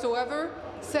evidence whatsoever,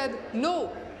 said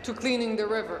no to cleaning the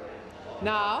river.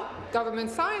 Now,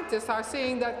 government scientists are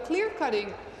saying that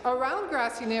clear-cutting around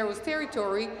Grassy Narrows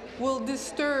territory will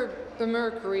disturb the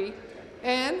mercury,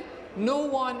 and no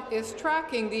one is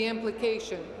tracking the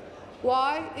implication.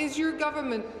 Why is your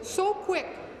government so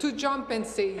quick to jump and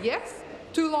say yes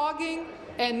to logging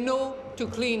and no to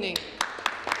cleaning?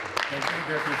 Thank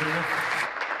you, Deputy Premier.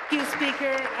 Thank you,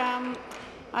 Speaker.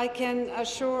 I can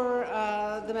assure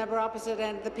the member opposite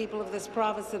and the people of this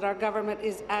province that our government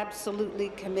is absolutely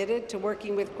committed to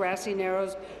working with Grassy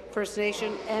Narrows First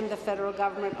Nation and the federal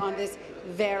government on this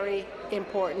very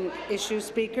important issue,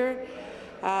 Speaker.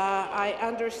 I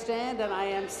understand and I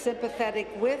am sympathetic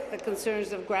with the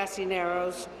concerns of Grassy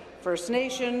Narrows First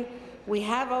Nation. We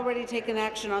have already taken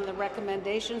action on the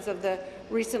recommendations of the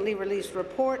recently released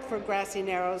report for Grassy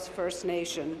Narrows First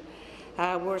Nation.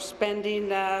 We're spending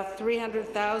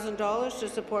 $300,000 to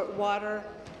support water,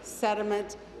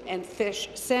 sediment and fish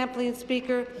sampling,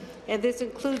 Speaker, and this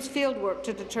includes field work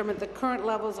to determine the current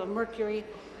levels of mercury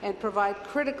and provide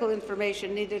critical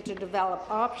information needed to develop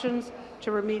options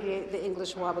to remediate the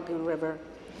English Wabigoon River.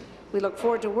 We look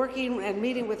forward to working and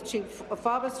meeting with Chief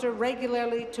Fobister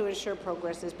regularly to ensure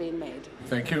progress is being made.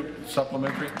 Thank you.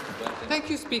 Supplementary.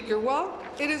 Thank you, Speaker. Well,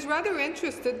 it is rather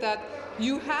interesting that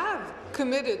you have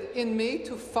committed in May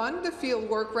to fund the field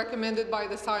work recommended by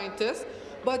the scientists,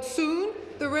 but soon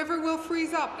the river will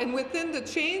freeze up, and within the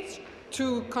change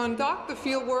to conduct the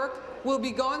field work will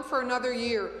be gone for another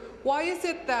year. Why is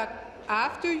it that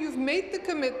after you've made the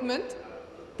commitment,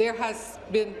 there has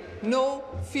been no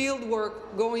field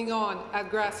work going on at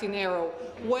Grassy Narrow?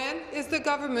 When is the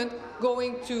government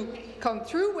going to come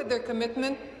through with their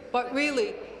commitment? But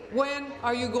really, when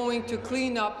are you going to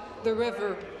clean up the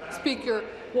river? Speaker,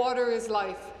 water is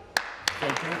life.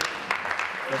 Thank you.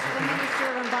 The Minister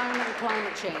of Environment and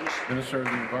Climate Change. Minister of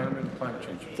the Environment and Climate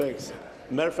Change. Thanks.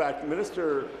 Matter of fact,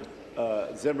 Minister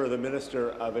Zimmer, the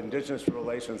Minister of Indigenous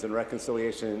Relations and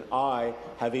Reconciliation, and I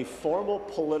have a formal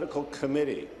political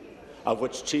committee of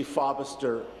which Chief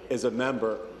Fobister is a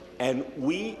member, and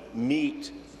we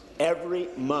meet every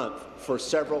month for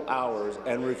several hours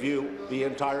and review the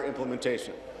entire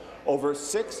implementation. Over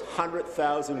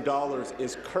 $600,000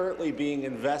 is currently being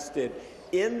invested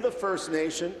in the First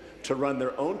Nation to run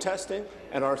their own testing,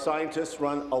 and our scientists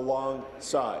run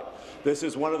alongside. This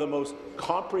is one of the most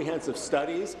comprehensive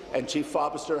studies, and Chief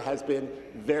Fobister has been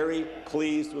very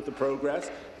pleased with the progress,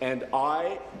 and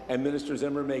I and Minister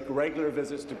Zimmer make regular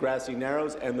visits to Grassy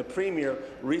Narrows, and the Premier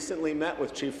recently met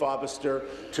with Chief Fobister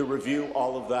to review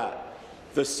all of that.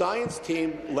 The science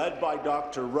team, led by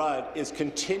Dr. Rudd, is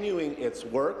continuing its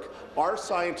work. Our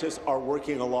scientists are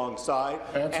working alongside,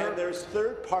 and there's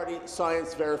third-party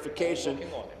science verification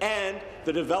and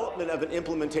the development of an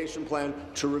implementation plan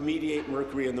to remediate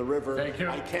mercury in the river. Thank you.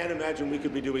 I can't imagine we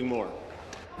could be doing more.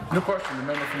 New question, the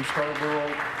member from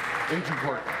Scarborough,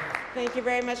 Agincourt. Thank you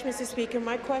very much, Mr. Speaker.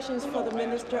 My question is for the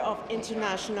Minister of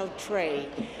International Trade.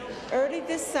 Early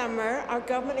this summer, our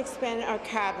government expanded our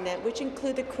cabinet, which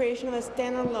included the creation of a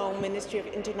standalone Ministry of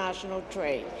International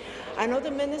Trade. I know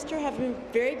the minister has been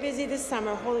very busy this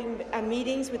summer holding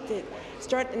meetings with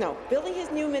building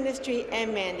his new ministry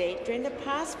and mandate. During the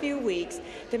past few weeks,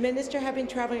 the minister has been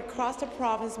traveling across the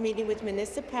province, meeting with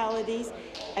municipalities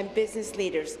and business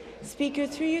leaders. Speaker,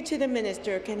 through you to the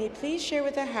minister, can he please share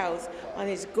with the House on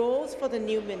his goals for the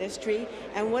new ministry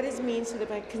and what it means to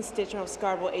the constituent of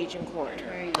Scarborough Agincourt?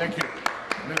 Thank you.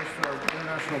 Minister of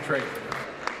International Trade.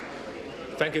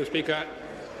 Thank you, Speaker.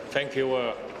 Thank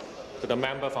you to the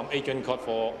member from Agincourt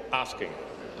for asking.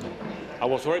 I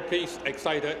was very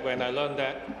excited when I learned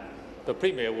that the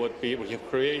Premier would be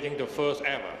creating the first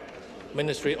ever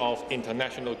Ministry of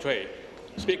International Trade.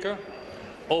 Speaker,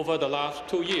 over the last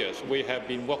 2 years, we have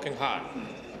been working hard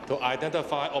to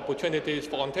identify opportunities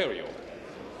for Ontario.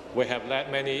 We have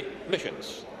led many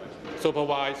missions,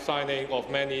 supervised signing of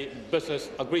many business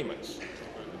agreements,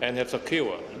 and have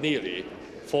secured nearly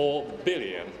 $4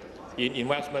 billion in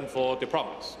investment for the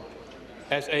province.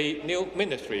 As a new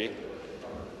ministry,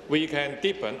 we can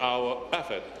deepen our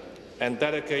effort and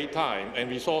dedicate time and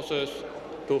resources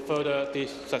to further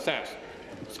this success.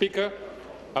 Speaker,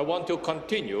 I want to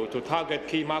continue to target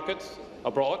key markets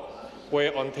abroad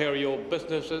where Ontario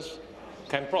businesses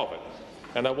can profit,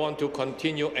 and I want to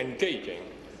continue engaging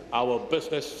our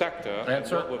business sector and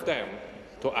work with them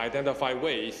to identify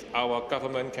ways our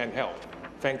government can help.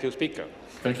 Thank you, Speaker.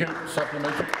 Thank you.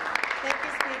 Supplementary. Thank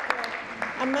you, Speaker.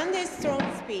 On Monday's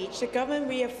throne speech, the government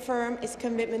reaffirmed its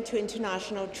commitment to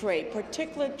international trade,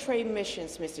 particularly trade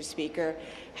missions, Mr. Speaker.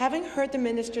 Having heard the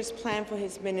minister's plan for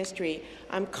his ministry,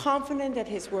 I'm confident that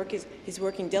he's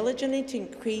working diligently to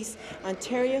increase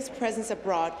Ontario's presence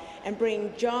abroad and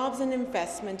bring jobs and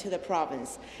investment to the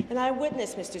province. And I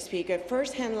witnessed, Mr. Speaker,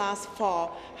 firsthand last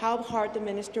fall how hard the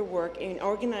minister worked in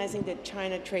organizing the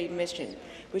China trade mission,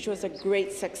 which was a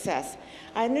great success.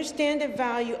 I understand the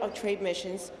value of trade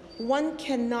missions. One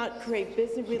cannot create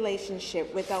business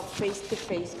relationship without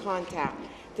face-to-face contact.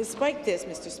 Despite this,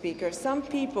 Mr. Speaker, some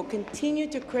people continue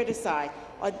to criticize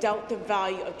or doubt the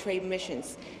value of trade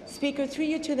missions. Speaker, through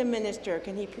you to the minister,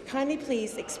 can he kindly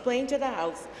please explain to the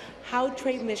House how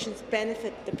trade missions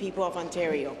benefit the people of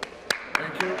Ontario?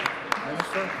 Thank you.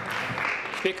 Minister.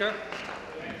 Speaker,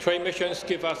 trade missions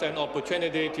give us an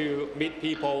opportunity to meet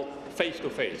people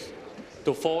face-to-face,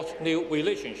 to forge new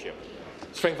relationships,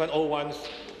 strengthen old ones,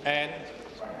 and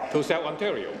to sell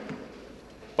Ontario.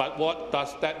 But what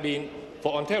does that mean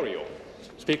for Ontario?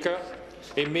 Speaker,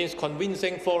 it means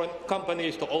convincing foreign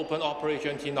companies to open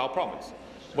operations in our province,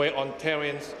 where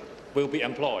Ontarians will be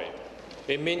employed.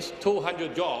 It means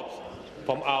 200 jobs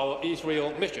from our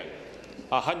Israel mission,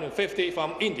 150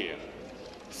 from India,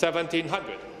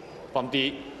 1,700 from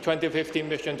the 2015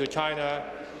 mission to China,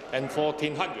 and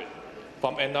 1,400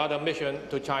 from another mission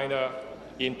to China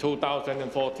in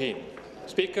 2014.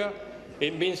 Speaker,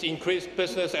 it means increased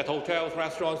business at hotels,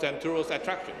 restaurants, and tourist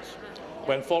attractions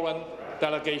when foreign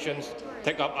delegations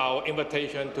take up our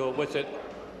invitation to visit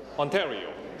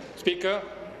Ontario. Speaker,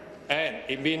 and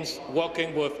it means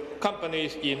working with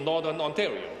companies in Northern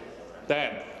Ontario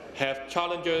that have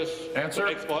challenges to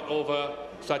export over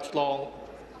such long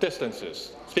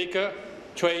distances. Speaker,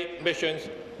 trade missions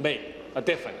make a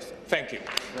difference. Thank you.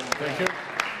 Thank you.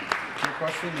 Your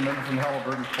question, the member from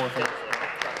Haliburton, fourth.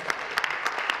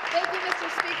 Thank you, Mr.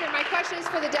 Speaker. My question is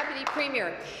for the Deputy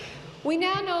Premier. We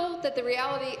now know that the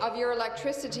reality of your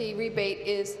electricity rebate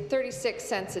is 36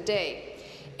 cents a day.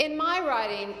 In my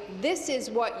riding, this is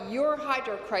what your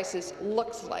hydro crisis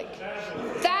looks like.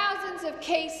 Thousands of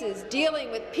cases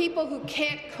dealing with people who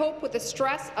can't cope with the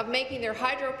stress of making their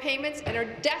hydro payments and are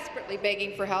desperately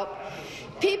begging for help.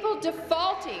 People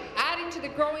defaulting, adding to the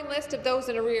growing list of those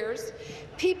in arrears.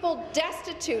 People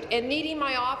destitute and needing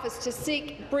my office to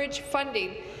seek bridge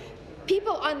funding.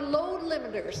 People on load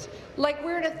limiters, like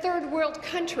we're in a third-world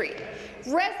country.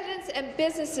 Residents and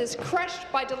businesses crushed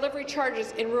by delivery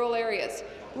charges in rural areas.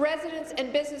 Residents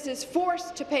and businesses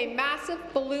forced to pay massive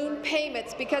balloon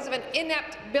payments because of an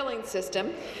inept billing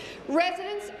system.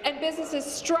 Residents and businesses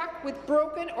struck with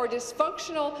broken or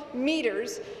dysfunctional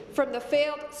meters from the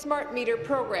failed smart meter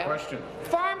program. Question.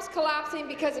 Farms collapsing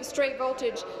because of stray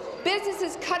voltage.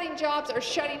 Businesses cutting jobs or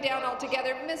shutting down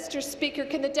altogether. Mr. Speaker,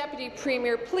 can the Deputy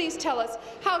Premier please tell us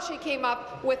how she came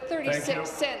up with 36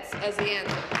 cents as the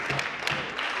answer?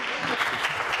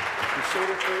 Be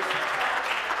seated, please.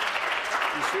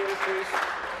 Be seated, please.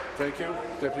 Thank you.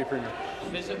 Deputy Premier.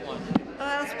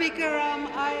 Speaker,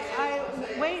 I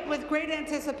wait with great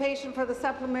anticipation for the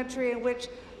supplementary in which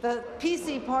the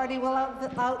PC party will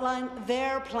outline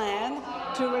their plan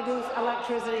to reduce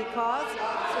electricity costs.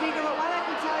 Speaker, but what I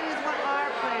can tell you is what our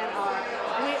plan are.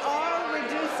 We are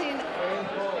reducing...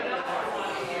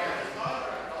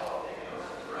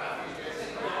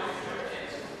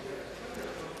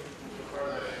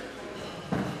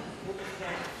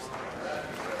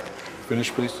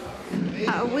 Finish, please.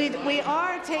 We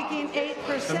are taking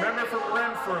 8%. The member for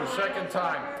Renfrew, second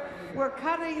time. We're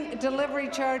cutting delivery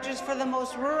charges for the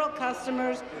most rural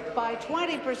customers by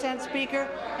 20%, Speaker,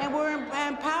 and we're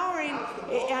empowering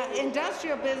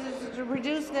industrial businesses to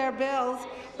reduce their bills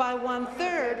by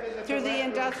 1/3 through the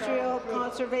Industrial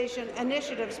Conservation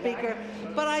Initiative, Speaker.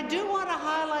 But I do want to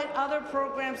highlight other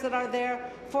programs that are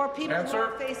there for people who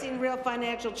are facing real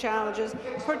financial challenges,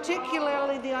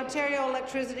 particularly the Ontario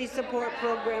Electricity Support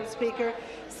Program, Speaker,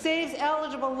 saves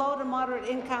eligible low to moderate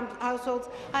income households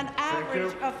an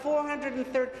average of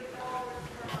 $430.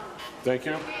 Thank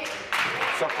you.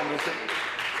 Supplementary.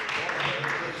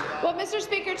 Well, Mr.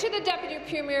 Speaker, to the Deputy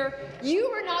Premier, you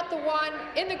were not the one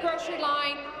in the grocery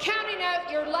line counting out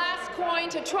your last coin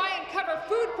to try and cover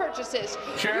food purchases.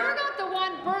 Chair. You're not the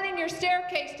one burning your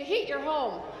staircase to heat your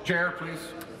home. Chair, please.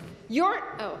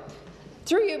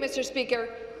 Through you, Mr. Speaker,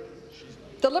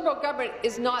 the Liberal government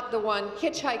is not the one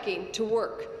hitchhiking to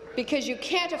work because you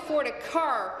can't afford a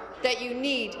car that you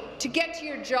need to get to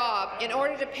your job in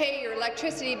order to pay your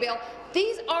electricity bill.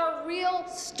 These are real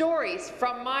stories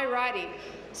from my riding.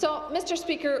 So, Mr.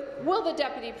 Speaker, will the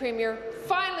Deputy Premier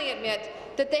finally admit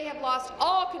that they have lost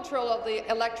all control of the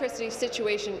electricity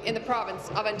situation in the province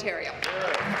of Ontario? Be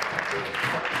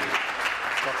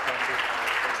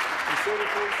seated,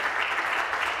 please.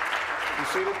 Be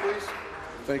seated, please.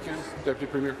 Thank you. Deputy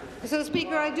Premier. So,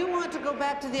 Speaker, I do want to go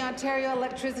back to the Ontario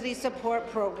Electricity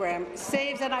Support Program.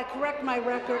 Saves, and I correct my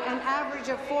record, an average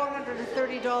of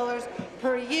 $430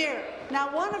 per year. Now,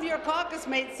 one of your caucus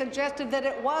mates suggested that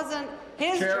it wasn't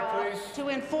his job to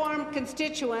inform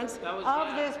constituents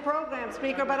of this program,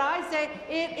 Speaker, but I say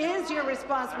it is your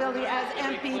responsibility as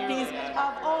MPPs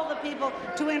of all the people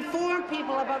to inform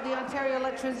people about the Ontario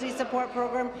Electricity Support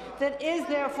Program that is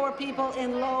there for people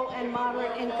in low and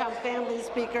moderate income families,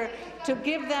 Speaker, to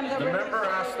give them the member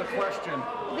asked the question.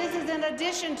 This is in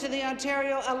addition to the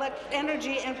Ontario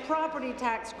Energy and Property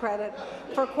Tax Credit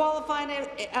for qualifying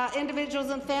individuals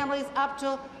and families up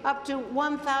to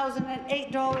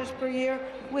 $1,008 per year,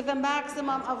 with a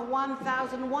maximum of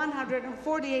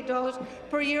 $1,148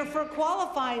 per year for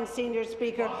qualifying senior,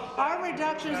 Speaker. Our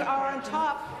reductions are on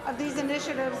top of these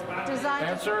initiatives designed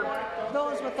to support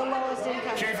those with the lowest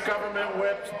income. Chief Government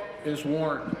Whip is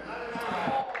warned.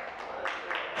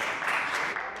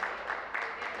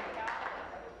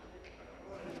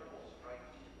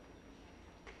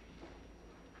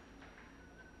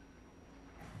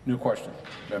 New question.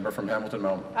 Member from Hamilton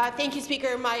Mountain. Thank you,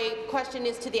 Speaker. My question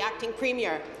is to the Acting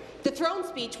Premier. The throne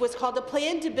speech was called a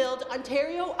plan to build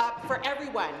Ontario up for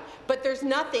everyone, but there's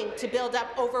nothing to build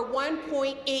up over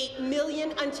 1.8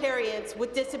 million Ontarians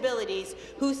with disabilities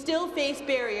who still face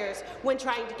barriers when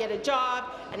trying to get a job,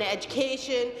 an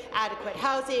education, adequate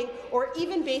housing, or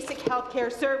even basic health care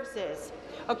services.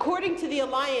 According to the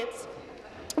Alliance,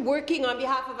 working on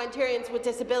behalf of Ontarians with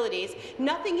disabilities,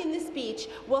 nothing in this speech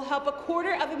will help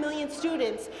 250,000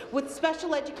 students with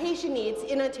special education needs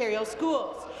in Ontario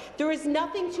schools. There is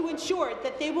nothing to ensure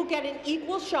that they will get an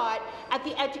equal shot at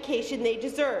the education they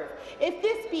deserve. If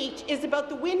this speech is about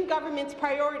the Wynne government's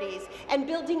priorities and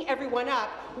building everyone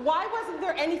up, why wasn't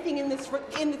there anything in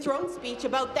the throne speech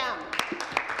about them?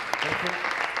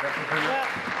 Well,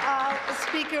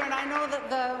 Speaker, and I know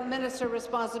that the Minister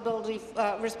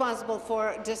responsible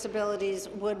for disabilities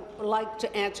would like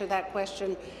to answer that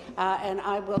question, and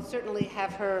I will certainly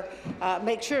have her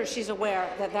make sure she's aware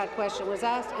that that question was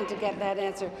asked and to get that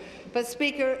answer. But,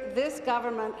 Speaker, this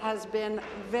government has been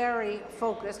very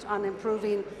focused on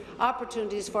improving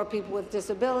opportunities for people with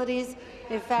disabilities.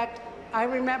 In fact, I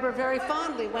remember very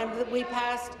fondly when we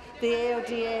passed the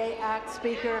AODA Act,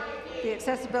 Speaker, the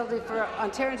accessibility for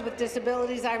Ontarians with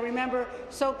disabilities. I remember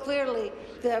so clearly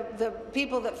the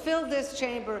people that filled this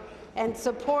chamber and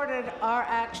supported our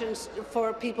actions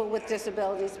for people with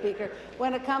disabilities, Speaker.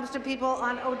 When it comes to people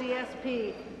on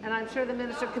ODSP, and I'm sure the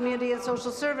Minister of Community and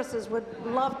Social Services would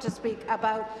love to speak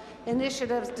about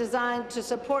initiatives designed to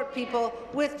support people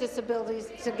with disabilities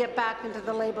to get back into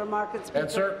the labour market.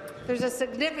 Answer. There's a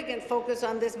significant focus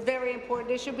on this very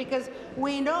important issue because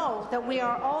we know that we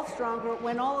are all stronger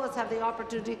when all of us have the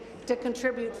opportunity to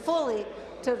contribute fully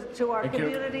to our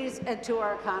communities and to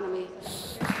our economy.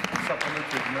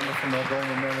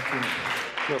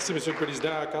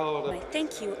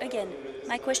 Thank you. Again,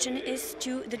 my question is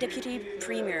to the Deputy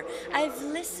Premier. I've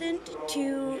listened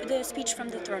to the speech from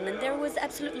the throne, and there was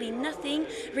absolutely nothing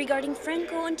regarding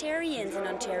Franco-Ontarians in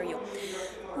Ontario.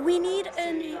 We need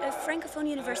a Francophone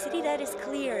university that is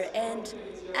clear, and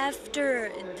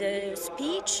after the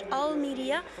speech, all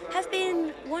media have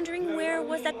been wondering where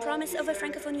was that promise of a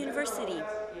Francophone university.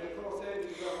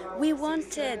 We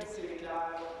wanted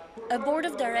a board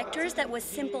of directors that was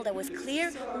simple, that was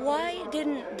clear. Why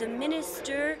didn't the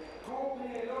minister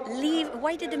leave?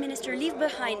 Why did the minister leave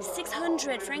behind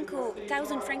 600,000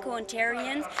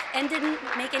 Franco-Ontarians and didn't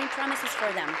make any promises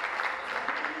for them?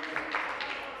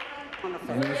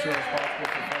 The minister responsible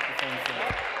for Francophone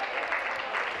Affairs.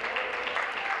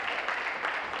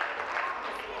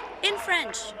 In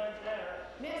French.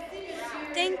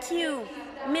 Thank you,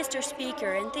 Mr.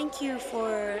 Speaker, and thank you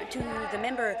to the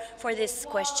member for this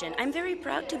question. I'm very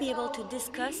proud to be able to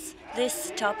discuss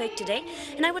this topic today,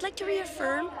 and I would like to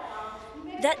reaffirm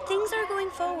that things are going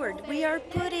forward. We are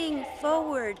putting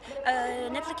forward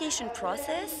an application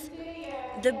process.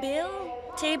 The bill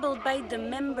tabled by the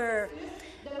member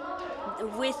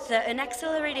with an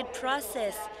accelerated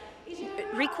process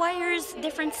requires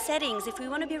different settings if we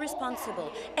want to be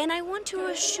responsible. And I want to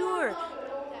assure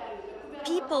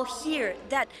people here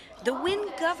that the Wynne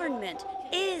government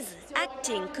is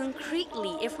acting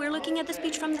concretely. If we're looking at the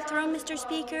speech from the throne, Mr.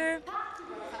 Speaker,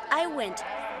 I went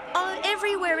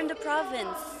everywhere in the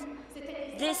province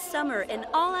this summer, and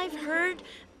all I've heard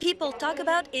people talk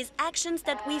about is actions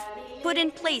that we've put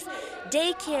in place.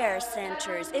 Daycare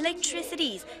centers,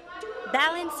 electricities,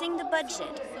 balancing the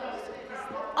budget.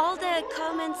 All the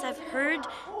comments I've heard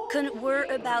were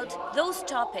about those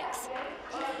topics.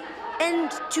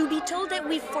 And to be told that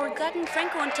we've forgotten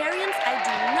Franco-Ontarians, I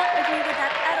do not agree with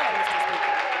that at all, Mr.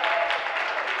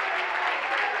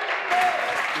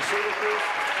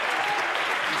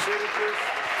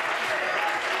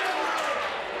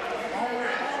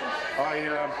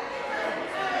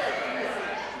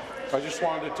 I just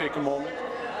wanted to take a moment.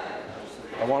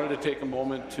 I wanted to take a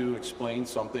moment to explain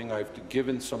something. I've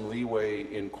given some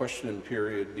leeway in question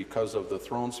period because of the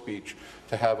throne speech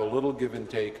to have a little give and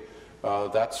take.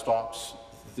 That stops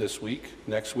this week.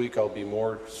 Next week I'll be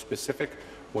more specific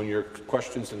when your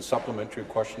questions and supplementary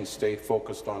questions stay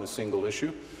focused on a single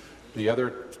issue. The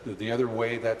other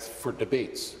way, that's for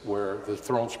debates, where the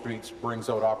throne speech brings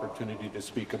out opportunity to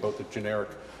speak about the generic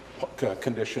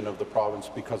condition of the province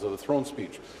because of the throne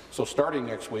speech. So starting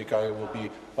next week, I will be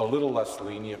a little less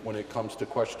lenient when it comes to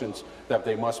questions that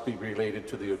they must be related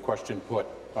to the question put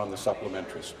on the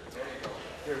supplementaries.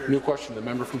 New question, the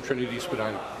member from Trinity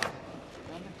Spadina.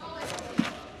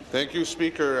 Thank you,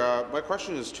 Speaker. My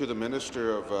question is to the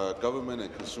Minister of Government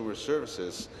and Consumer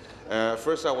Services.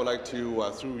 First, I would like to,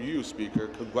 through you, Speaker,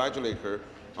 congratulate her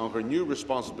on her new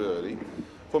responsibility.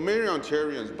 For many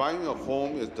Ontarians, buying a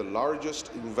home is the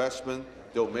largest investment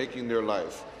they'll make in their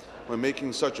life. When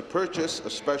making such a purchase,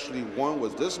 especially one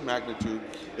with this magnitude,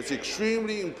 it's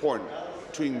extremely important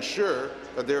to ensure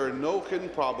that there are no hidden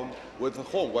problems with the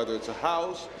home, whether it's a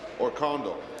house or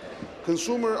condo.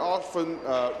 Consumers often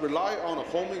rely on a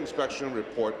home inspection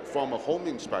report from a home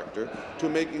inspector to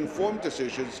make informed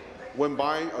decisions when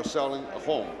buying or selling a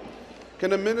home. Can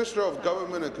the Minister of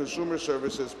Government and Consumer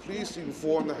Services please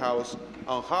inform the House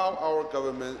on how our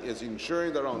government is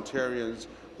ensuring that Ontarians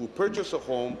who purchase a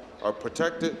home are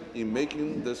protected in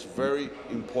making this very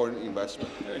important investment?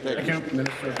 Thank you.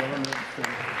 Minister of Government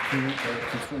and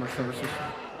Consumer Services.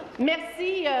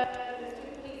 Merci.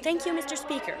 Thank you, Mr.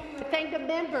 Speaker. I thank the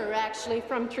member, actually,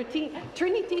 from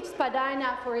Trinity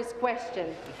Spadina for his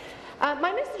question.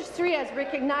 My ministry has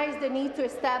recognized the need to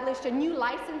establish a new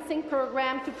licensing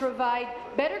program to provide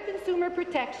better consumer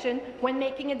protection when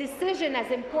making a decision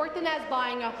as important as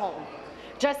buying a home.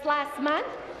 Just last month,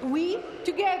 we,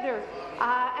 together,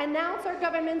 announced our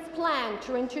government's plan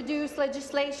to introduce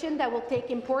legislation that will take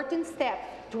important steps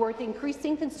toward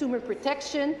increasing consumer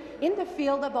protection in the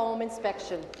field of home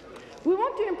inspection. We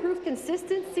want to improve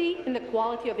consistency in the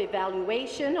quality of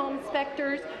evaluation home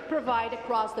inspectors provide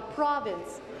across the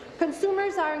province.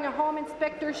 Consumers hiring a home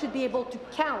inspector should be able to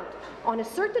count on a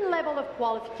certain level of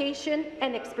qualification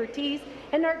and expertise,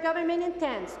 and our government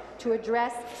intends to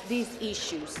address these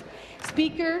issues.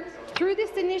 Speaker, through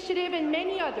this initiative and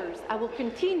many others, I will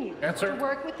continue to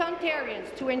work with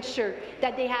Ontarians to ensure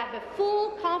that they have a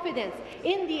full confidence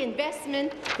in the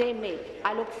investment they make.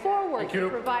 I look forward to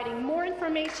providing more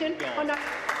information on our...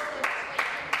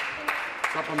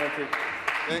 Supplementary.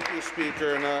 Thank you,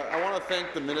 Speaker. And I want to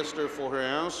thank the Minister for her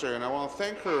answer, and I want to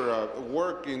thank her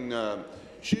work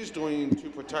she's doing to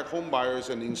protect home buyers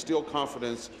and instill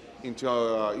confidence into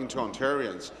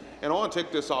Ontarians. And I want to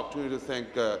take this opportunity to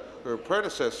thank her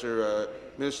predecessor,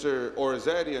 Minister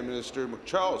Orazietti and Minister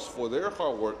McCharles, for their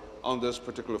hard work on this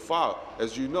particular file.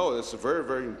 As you know, it's very,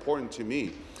 very important to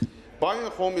me. Buying a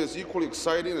home is equally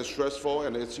exciting and stressful,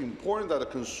 and it's important that the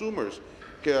consumers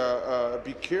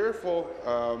be careful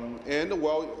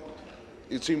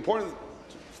it's important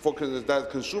that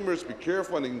consumers be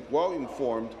careful and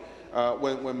well-informed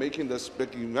when making this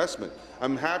big investment.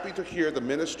 I'm happy to hear the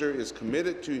Minister is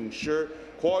committed to ensure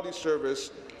quality service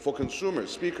for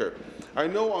consumers. Speaker, I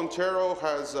know Ontario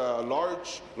has the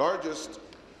largest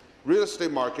real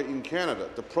estate market in Canada.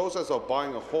 The process of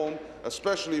buying a home,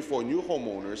 especially for new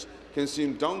homeowners, can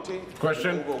seem daunting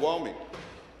and overwhelming.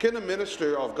 Can the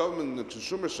Minister of Government and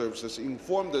Consumer Services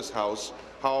inform this House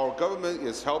how our government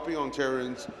is helping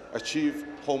Ontarians achieve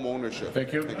home ownership?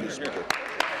 Thank you. Thank you, Speaker.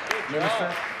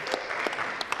 Minister.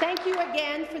 Thank you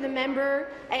again for the member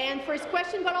and for his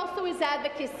question, but also his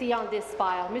advocacy on this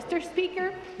file. Mr.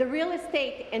 Speaker, the Real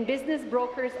Estate and Business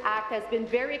Brokers Act has been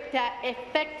very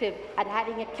effective at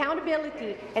adding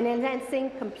accountability and enhancing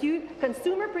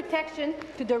consumer protection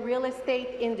to the real estate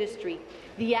industry.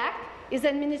 The Act is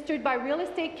administered by Real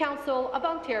Estate Council of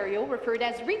Ontario, referred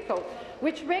as RECO,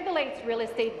 which regulates real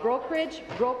estate brokerage,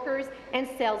 brokers, and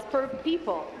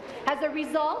salespeople. As a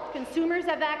result, consumers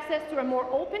have access to a more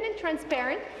open and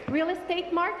transparent real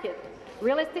estate market.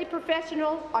 Real estate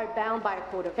professionals are bound by a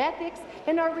code of ethics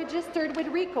and are registered with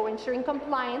RECO, ensuring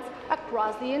compliance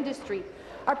across the industry.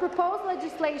 Our proposed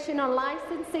legislation on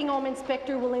licensing home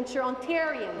inspector will ensure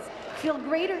Ontarians feel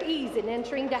greater ease in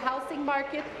entering the housing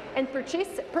market and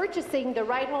purchasing the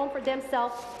right home for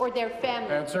themselves or their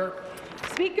family. Answer.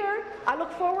 Speaker, I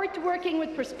look forward to working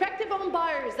with prospective home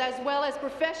buyers as well as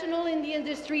professionals in the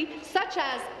industry, such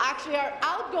as actually our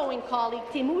outgoing colleague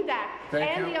Tim Hudak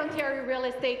and the Ontario Real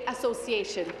Estate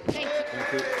Association. Thank you.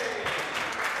 Thank you.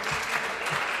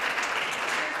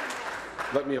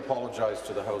 Let me apologize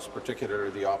to the House, particularly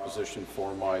the opposition,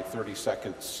 for my 30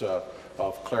 seconds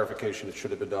of clarification. It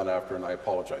should have been done after, and I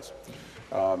apologize.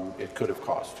 It could have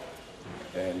cost,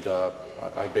 and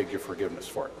I beg your forgiveness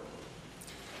for it.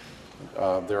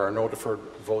 There are no deferred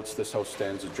votes. This House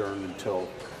stands adjourned until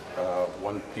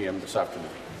 1 p.m. this afternoon.